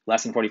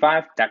 Less than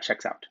 45, that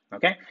checks out,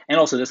 okay? And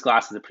also this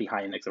glass has a pretty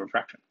high index of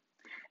refraction.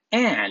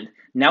 And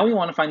now we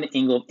want to find the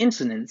angle of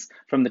incidence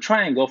from the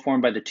triangle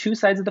formed by the two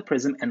sides of the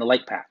prism and the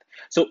light path.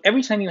 So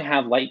every time you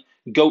have light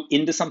go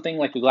into something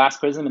like a glass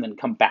prism and then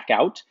come back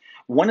out,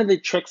 one of the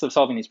tricks of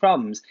solving these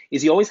problems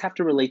is you always have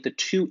to relate the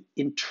two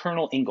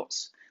internal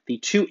angles, the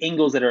two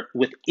angles that are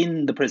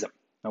within the prism,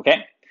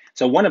 okay?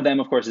 So one of them,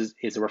 of course,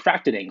 is a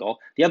refracted angle.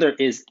 The other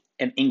is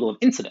an angle of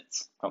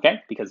incidence,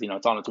 okay? Because,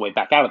 it's on its way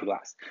back out of the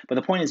glass. But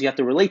the point is you have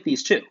to relate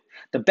these two.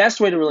 The best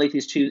way to relate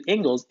these two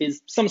angles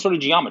is some sort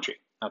of geometry,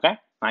 okay?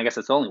 I guess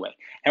that's the only way.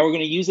 And we're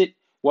going to use it. It's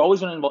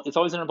always going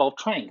to involve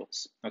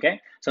triangles,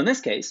 okay? So in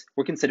this case,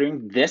 we're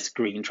considering this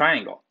green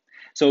triangle.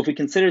 So if we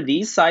consider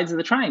these sides of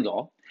the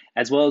triangle,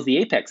 as well as the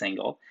apex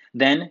angle,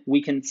 then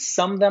we can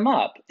sum them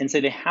up and say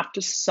they have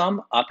to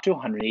sum up to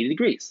 180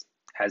 degrees,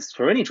 as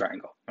for any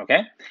triangle, okay?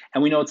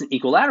 And we know it's an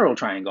equilateral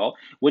triangle,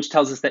 which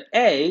tells us that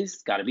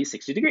A's got to be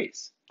 60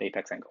 degrees, the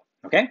apex angle,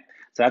 okay?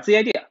 So that's the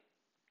idea,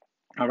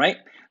 all right?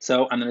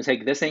 So I'm going to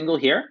take this angle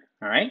here,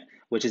 all right,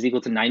 which is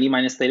equal to 90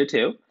 minus theta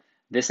 2.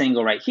 This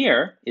angle right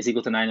here is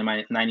equal to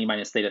 90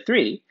 minus theta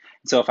 3.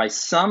 So if I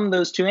sum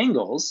those two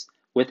angles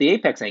with the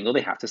apex angle,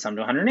 they have to sum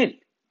to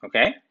 180,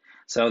 okay?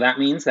 So that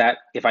means that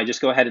if I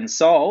just go ahead and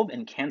solve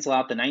and cancel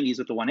out the 90s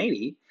with the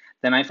 180,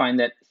 then I find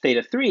that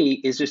theta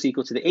 3 is just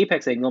equal to the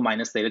apex angle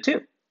minus theta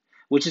 2,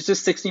 which is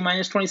just 60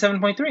 minus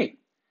 27.3,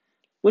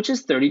 which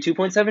is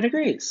 32.7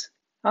 degrees.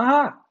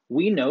 Aha,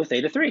 we know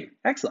theta 3.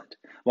 Excellent.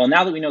 Well,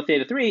 now that we know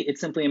theta 3, it's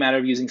simply a matter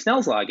of using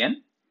Snell's law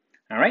again,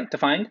 all right, to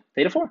find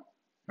theta 4. All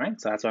right,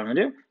 so that's what I'm going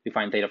to do. We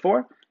find theta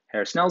 4,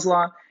 here's Snell's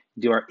law,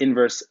 do our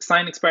inverse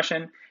sine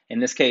expression. In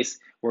this case,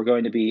 we're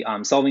going to be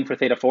solving for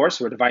theta 4,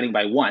 so we're dividing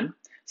by 1.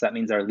 So that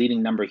means our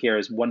leading number here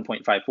is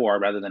 1.54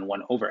 rather than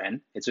 1 over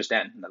n. It's just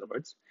n, in other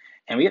words.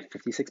 And we get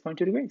 56.2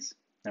 degrees,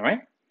 all right?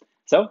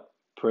 So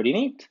pretty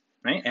neat,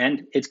 right?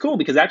 And it's cool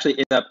because actually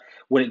it ends up,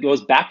 when it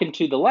goes back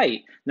into the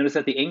light, notice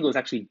that the angle is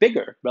actually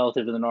bigger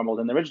relative to the normal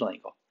than the original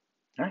angle,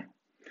 all right?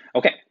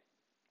 Okay,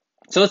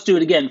 so let's do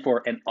it again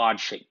for an odd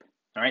shape,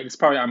 all right? This is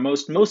probably our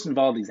most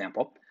involved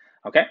example,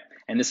 okay?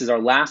 And this is our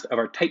last of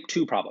our type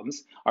 2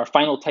 problems. Our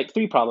final type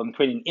 3 problem,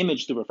 creating an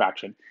image through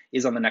refraction,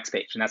 is on the next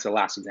page, and that's our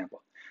last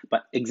example.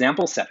 But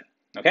example 7,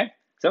 okay?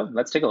 So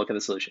let's take a look at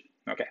the solution.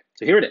 Okay,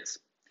 so here it is.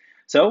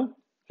 So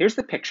here's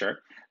the picture.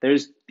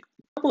 There's a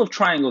couple of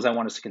triangles I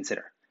want us to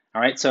consider,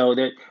 all right? So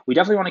we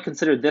definitely want to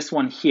consider this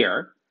one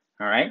here,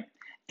 all right?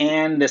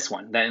 And this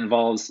one that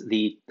involves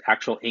the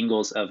actual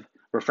angles of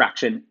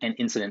refraction and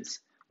incidence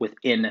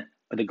within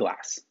the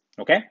glass,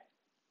 okay?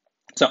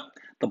 So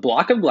the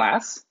block of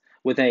glass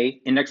with an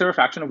index of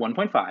refraction of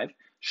 1.5,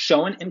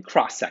 shown in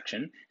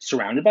cross-section,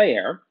 surrounded by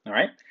air, all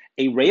right?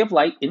 A ray of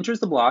light enters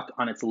the block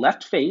on its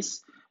left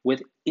face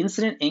with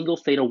incident angle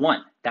theta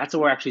 1. That's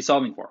what we're actually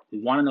solving for.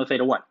 We want to know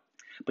theta 1.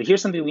 But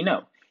here's something we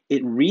know.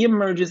 It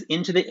reemerges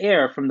into the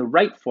air from the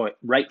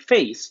right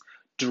face,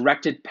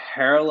 directed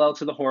parallel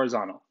to the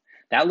horizontal.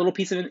 That little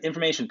piece of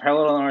information,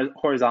 parallel to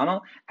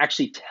horizontal,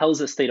 actually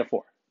tells us theta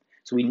 4.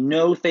 So we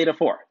know theta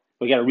 4.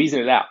 We got to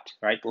reason it out,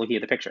 right? Looking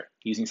at the picture,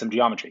 using some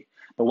geometry.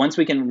 But once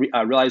we can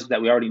realize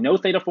that we already know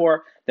theta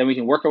 4, then we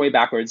can work our way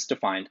backwards to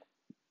find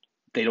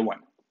theta 1,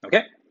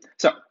 okay?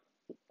 So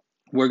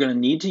we're going to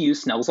need to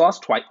use Snell's law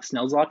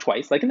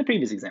twice, like in the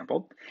previous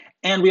example.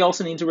 And we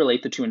also need to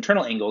relate the two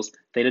internal angles,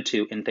 theta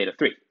 2 and theta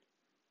 3,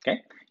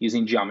 okay,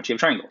 using geometry of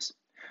triangles.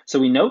 So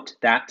we note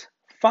that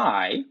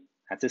phi,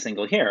 that's this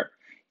angle here,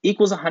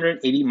 equals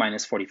 180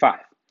 minus 45.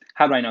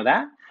 How do I know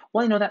that?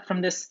 Well, I know that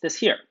from this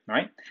here, all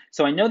right?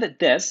 So I know that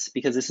this,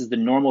 because this is the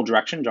normal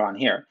direction drawn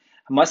here,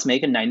 must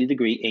make a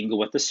 90-degree angle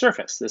with the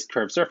surface, this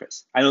curved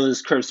surface. I know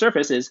this curved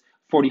surface is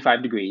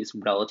 45 degrees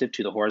relative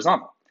to the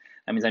horizontal.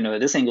 That means I know that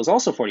this angle is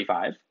also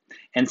 45.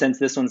 And since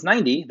this one's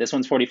 90, this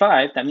one's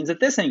 45, that means that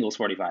this angle is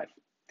 45.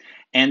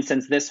 And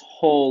since this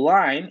whole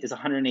line is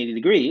 180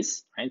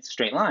 degrees, right, it's a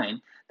straight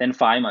line, then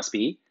phi must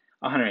be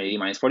 180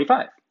 minus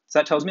 45. So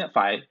that tells me that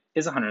phi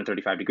is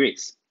 135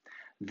 degrees.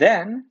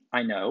 Then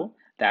I know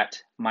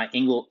that my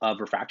angle of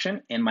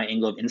refraction and my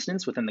angle of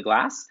incidence within the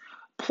glass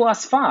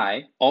plus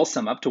phi all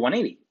sum up to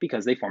 180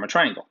 because they form a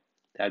triangle.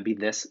 That would be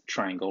this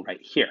triangle right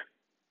here,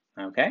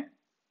 okay?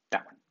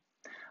 That one.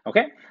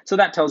 Okay, so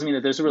that tells me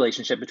that there's a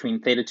relationship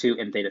between theta 2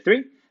 and theta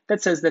 3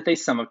 that says that they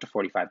sum up to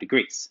 45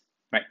 degrees,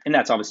 right? And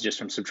that's obviously just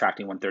from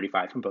subtracting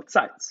 135 from both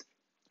sides.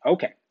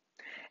 Okay,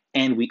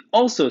 and we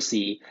also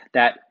see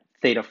that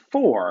theta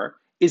 4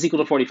 is equal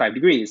to 45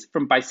 degrees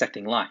from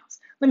bisecting lines.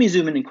 Let me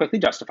zoom in and quickly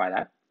justify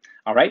that.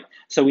 All right,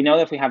 so we know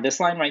that if we have this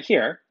line right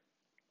here,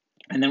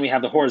 and then we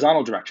have the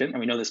horizontal direction, and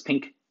we know this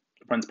pink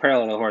runs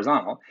parallel to the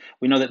horizontal,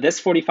 we know that this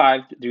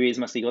 45 degrees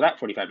must equal that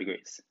 45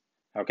 degrees,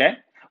 okay?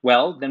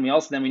 Well, then we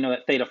know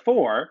that theta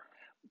 4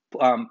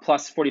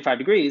 plus 45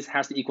 degrees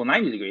has to equal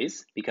 90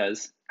 degrees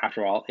because,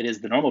 after all, it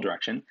is the normal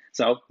direction.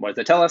 So what does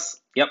that tell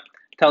us? Yep,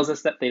 it tells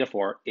us that theta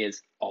 4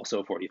 is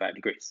also 45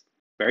 degrees.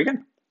 Very good.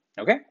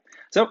 Okay,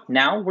 so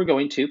now we're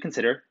going to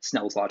consider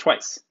Snell's law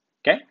twice.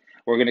 Okay,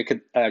 we're going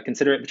to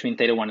consider it between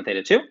theta 1 and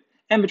theta 2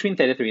 and between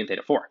theta 3 and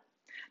theta 4.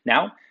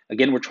 Now,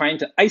 again, we're trying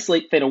to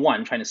isolate theta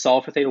 1, trying to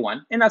solve for theta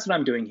 1, and that's what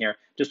I'm doing here,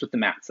 just with the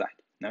math side.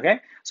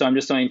 Okay, so I'm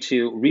just going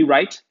to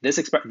rewrite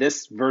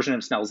this version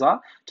of Snell's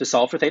law to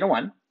solve for theta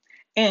 1,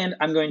 and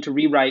I'm going to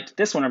rewrite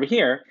this one over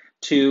here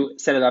to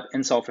set it up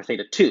and solve for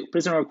theta 2, but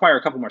it's going to require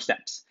a couple more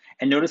steps.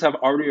 And notice I've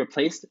already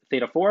replaced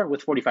theta 4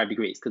 with 45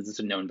 degrees because it's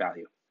a known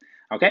value.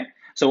 Okay,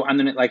 so I'm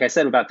going to, like I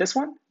said about this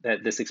one,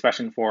 this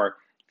expression for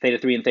theta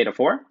 3 and theta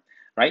 4,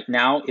 right?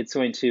 Now it's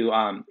going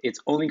to, it's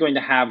only going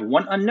to have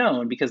one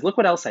unknown because look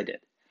what else I did.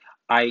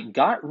 I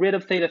got rid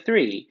of theta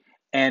 3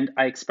 and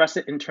I expressed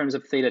it in terms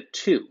of theta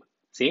 2,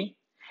 see?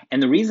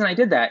 And the reason I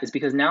did that is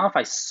because now if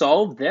I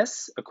solve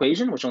this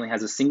equation, which only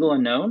has a single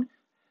unknown,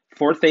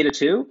 for theta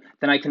 2,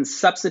 then I can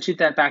substitute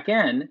that back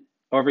in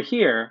over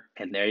here,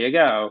 and there you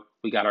go.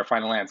 We got our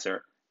final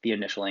answer, the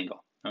initial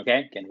angle,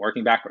 okay? Again,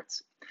 working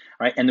backwards.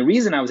 All right, and the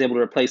reason I was able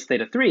to replace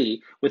theta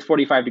 3 with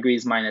 45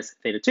 degrees minus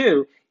theta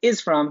 2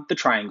 is from the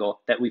triangle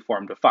that we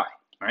formed with phi. All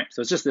right,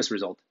 so it's just this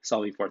result,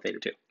 solving for theta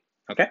 2,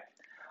 okay?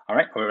 All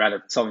right, or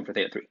rather, solving for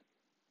theta 3.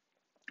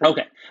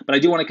 Okay, but I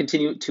do want to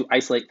continue to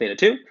isolate theta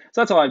 2.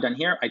 So that's all I've done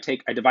here.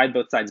 I divide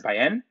both sides by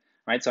n,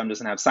 right? So I'm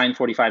just going to have sine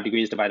 45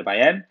 degrees divided by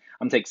n.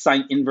 I'm going to take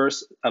sine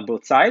inverse of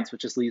both sides,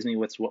 which just leaves me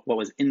with what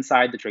was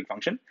inside the trig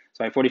function.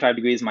 So I have 45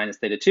 degrees minus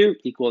theta 2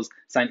 equals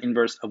sine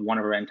inverse of 1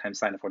 over n times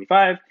sine of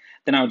 45.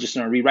 Then I'm just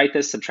going to rewrite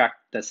this, subtract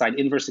the sine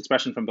inverse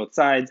expression from both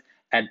sides,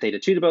 add theta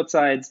 2 to both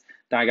sides.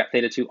 Then I got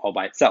theta 2 all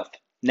by itself.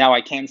 Now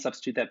I can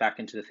substitute that back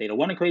into the theta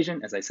 1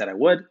 equation, as I said I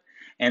would.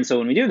 And so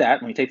when we do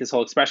that, when we take this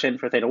whole expression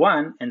for theta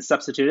 1 and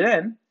substitute it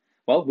in,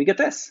 well, we get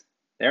this.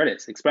 There it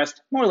is,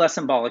 expressed more or less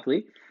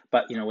symbolically,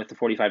 but with the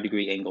 45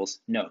 degree angles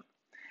known.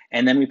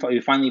 And then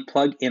we finally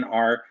plug in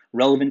our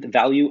relevant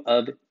value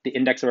of the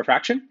index of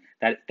refraction,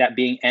 that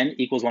being n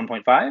equals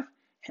 1.5,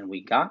 and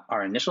we got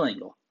our initial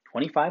angle,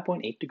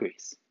 25.8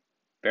 degrees.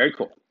 Very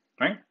cool,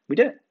 right? We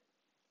did it.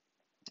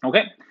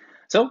 Okay,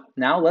 so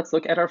now let's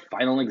look at our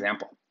final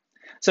example.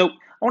 So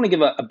I want to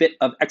give a bit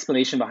of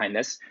explanation behind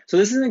this. So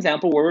this is an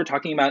example where we're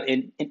talking about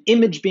an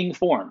image being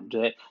formed.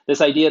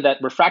 This idea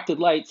that refracted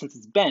light, since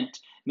it's bent,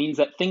 means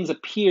that things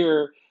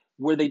appear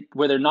where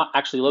they're not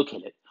actually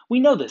located. We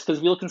know this because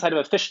if we look inside of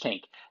a fish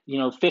tank,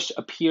 fish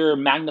appear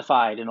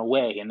magnified in a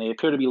way, and they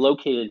appear to be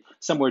located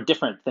somewhere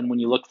different than when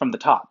you look from the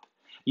top.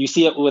 You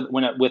see it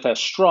with a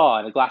straw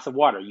and a glass of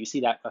water. You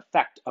see that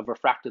effect of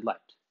refracted light.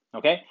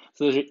 Okay,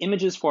 so those are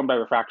images formed by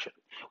refraction.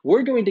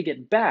 We're going to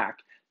get back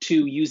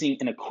to using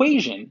an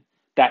equation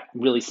that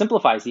really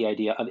simplifies the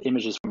idea of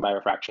images formed by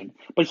refraction.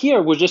 But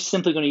here, we're just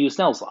simply going to use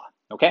Snell's law,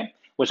 okay?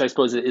 Which I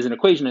suppose is an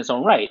equation in its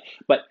own right,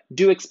 but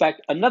do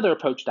expect another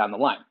approach down the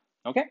line,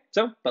 okay?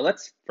 But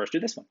let's first do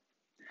this one.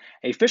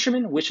 A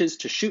fisherman wishes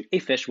to shoot a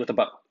fish with a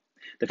bow.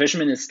 The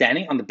fisherman is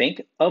standing on the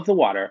bank of the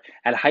water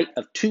at a height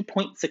of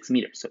 2.6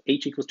 meters, so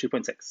h equals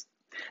 2.6.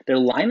 Their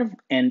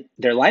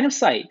line of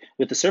sight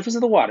with the surface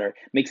of the water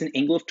makes an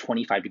angle of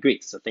 25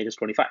 degrees, so theta is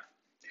 25.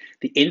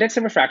 The index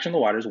of refraction of the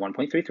water is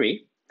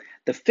 1.33.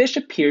 The fish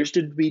appears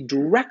to be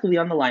directly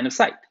on the line of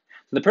sight.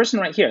 So the person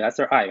right here, that's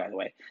their eye, by the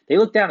way, they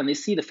look down and they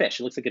see the fish.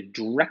 It looks like a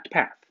direct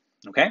path,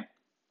 okay?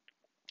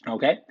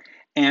 Okay,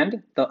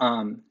 and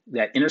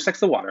that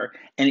intersects the water,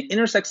 and it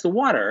intersects the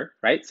water,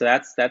 right? So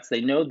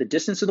they know the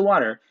distance to the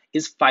water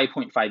is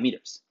 5.5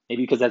 meters.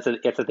 Maybe because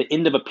it's at the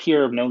end of a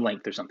pier of known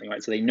length or something,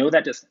 right? So they know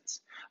that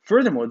distance.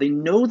 Furthermore, they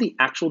know the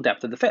actual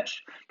depth of the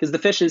fish because the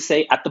fish is,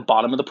 say, at the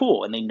bottom of the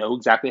pool, and they know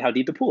exactly how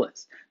deep the pool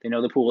is. They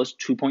know the pool is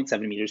 2.7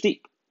 meters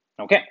deep.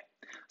 Okay,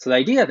 so the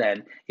idea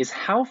then is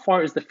how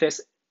far is the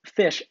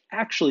fish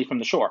actually from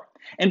the shore?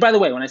 And by the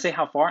way, when I say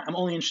how far, I'm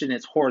only interested in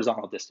its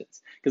horizontal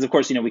distance because, of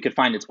course, we could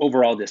find its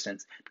overall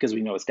distance because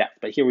we know its depth.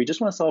 But here we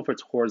just want to solve for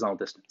its horizontal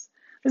distance.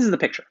 This is the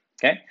picture,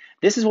 okay?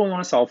 This is what we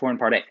want to solve for in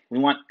part A. We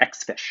want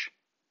X fish,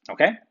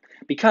 okay?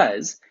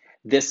 Because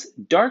this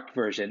dark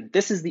version,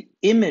 this is the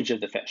image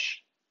of the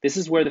fish. This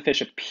is where the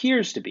fish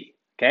appears to be,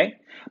 okay?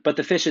 But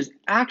the fish is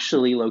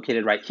actually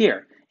located right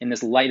here in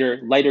this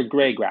lighter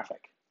gray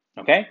graphic,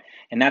 okay?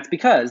 And that's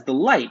because the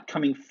light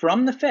coming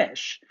from the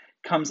fish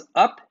comes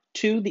up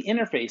to the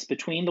interface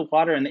between the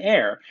water and the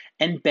air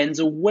and bends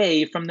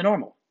away from the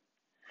normal.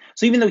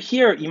 So even though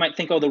here you might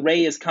think, oh, the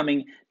ray is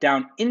coming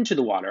down into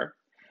the water,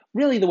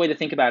 really the way to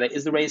think about it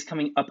is the ray is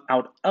coming up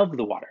out of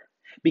the water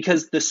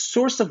because the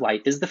source of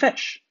light is the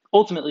fish.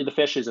 Ultimately, the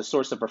fish is a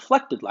source of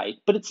reflected light,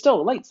 but it's still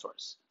a light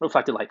source.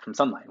 Reflected light from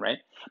sunlight, right?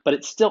 But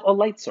it's still a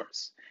light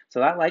source. So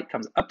that light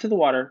comes up to the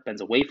water,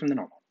 bends away from the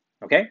normal,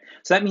 okay?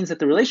 So that means that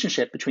the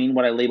relationship between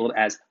what I labeled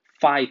as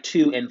phi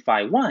 2 and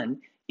phi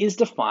 1 is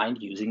defined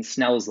using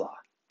Snell's law,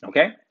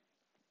 okay?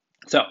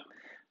 So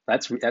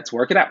let's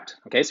work it out,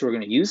 okay? So we're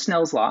going to use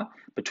Snell's law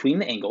between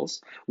the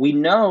angles. We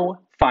know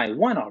phi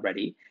 1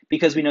 already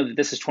because we know that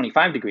this is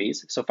 25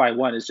 degrees, so phi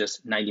 1 is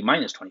just 90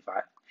 minus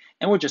 25,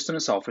 and we're just going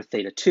to solve for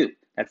theta 2.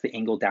 That's the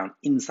angle down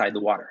inside the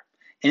water,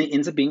 and it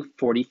ends up being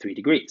 43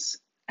 degrees.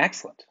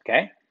 Excellent,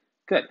 okay?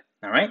 Good,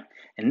 all right?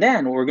 And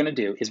then what we're going to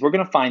do is we're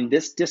going to find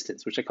this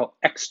distance, which I call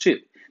x2.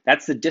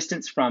 That's the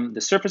distance from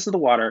the surface of the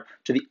water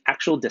to the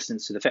actual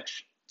distance to the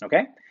fish,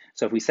 okay?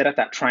 So if we set up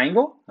that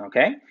triangle,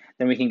 okay,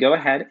 then we can go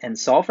ahead and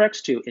solve for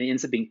x2, and it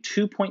ends up being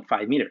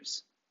 2.5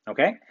 meters,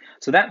 okay?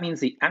 So that means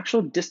the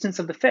actual distance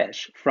of the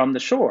fish from the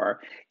shore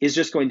is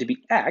just going to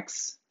be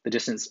x, the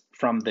distance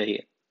from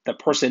the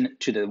person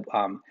to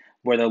the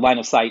where the line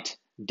of sight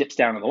dips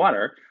down in the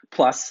water,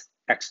 plus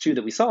x2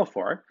 that we solved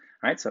for,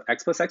 all right? So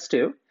x plus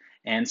x2.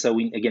 And so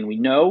we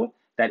know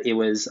that it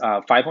was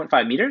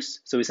 5.5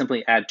 meters. So we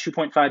simply add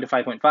 2.5 to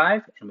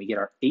 5.5 and we get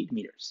our 8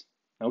 meters.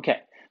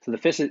 Okay, so the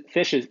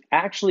fish is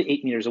actually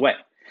 8 meters away.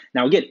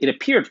 Now again, it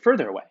appeared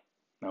further away.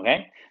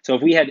 Okay, so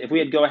if we had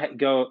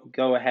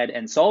go ahead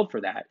and solve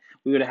for that,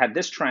 we would have had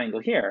this triangle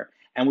here,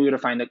 and we would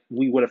have found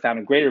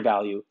a greater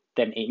value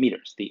than 8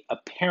 meters, the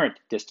apparent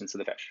distance of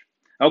the fish.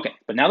 Okay,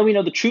 but now that we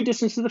know the true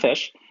distance of the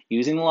fish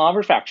using the law of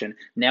refraction,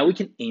 now we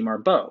can aim our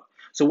bow.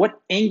 So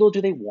what angle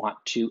do they want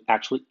to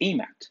actually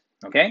aim at?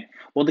 Okay,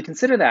 well, to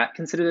consider that,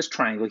 consider this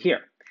triangle here.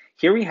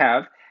 Here we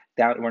have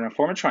that we're going to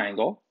form a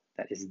triangle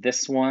that is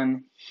this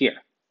one here.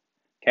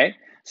 Okay,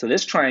 so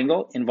this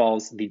triangle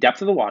involves the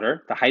depth of the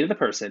water, the height of the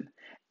person,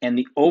 and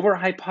the over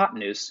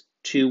hypotenuse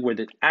to where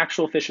the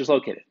actual fish is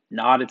located,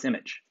 not its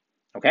image.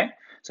 Okay,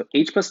 so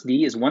h plus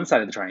d is one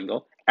side of the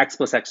triangle, x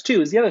plus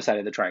x2 is the other side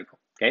of the triangle.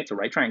 Okay, it's a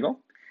right triangle,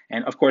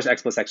 and of course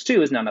x plus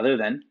x2 is none other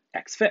than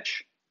x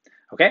fish.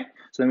 Okay,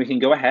 so then we can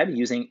go ahead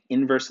using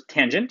inverse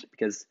tangent,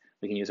 because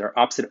we can use our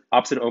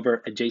opposite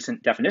over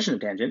adjacent definition of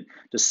tangent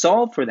to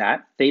solve for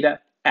that theta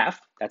f.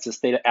 That's this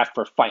theta f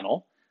for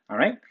final. All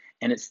right,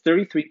 and it's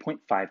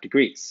 33.5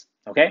 degrees.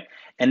 Okay,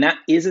 and that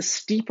is a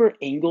steeper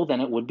angle than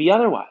it would be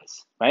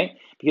otherwise, right?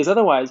 Because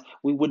otherwise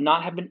we would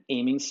not have been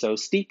aiming so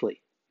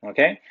steeply.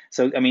 Okay,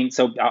 so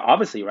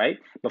obviously, right?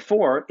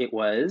 Before it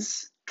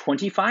was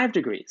 25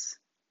 degrees.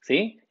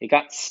 See, it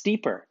got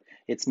steeper.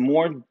 It's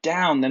more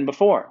down than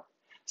before.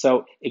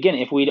 So again,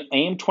 if we'd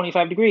aimed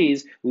 25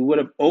 degrees, we would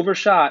have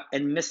overshot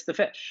and missed the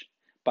fish.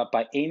 But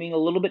by aiming a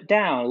little bit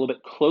down, a little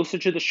bit closer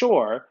to the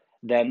shore,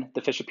 then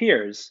the fish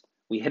appears.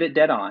 We hit it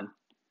dead on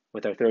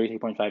with our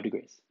 33.5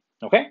 degrees.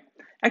 Okay,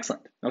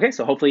 excellent. Okay,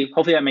 so hopefully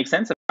that makes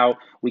sense of how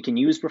we can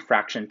use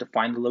refraction to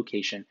find the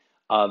location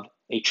of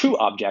a true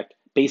object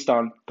based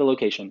on the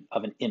location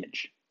of an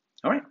image.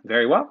 All right,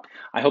 very well.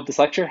 I hope this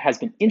lecture has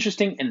been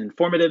interesting and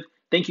informative.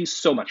 Thank you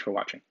so much for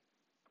watching.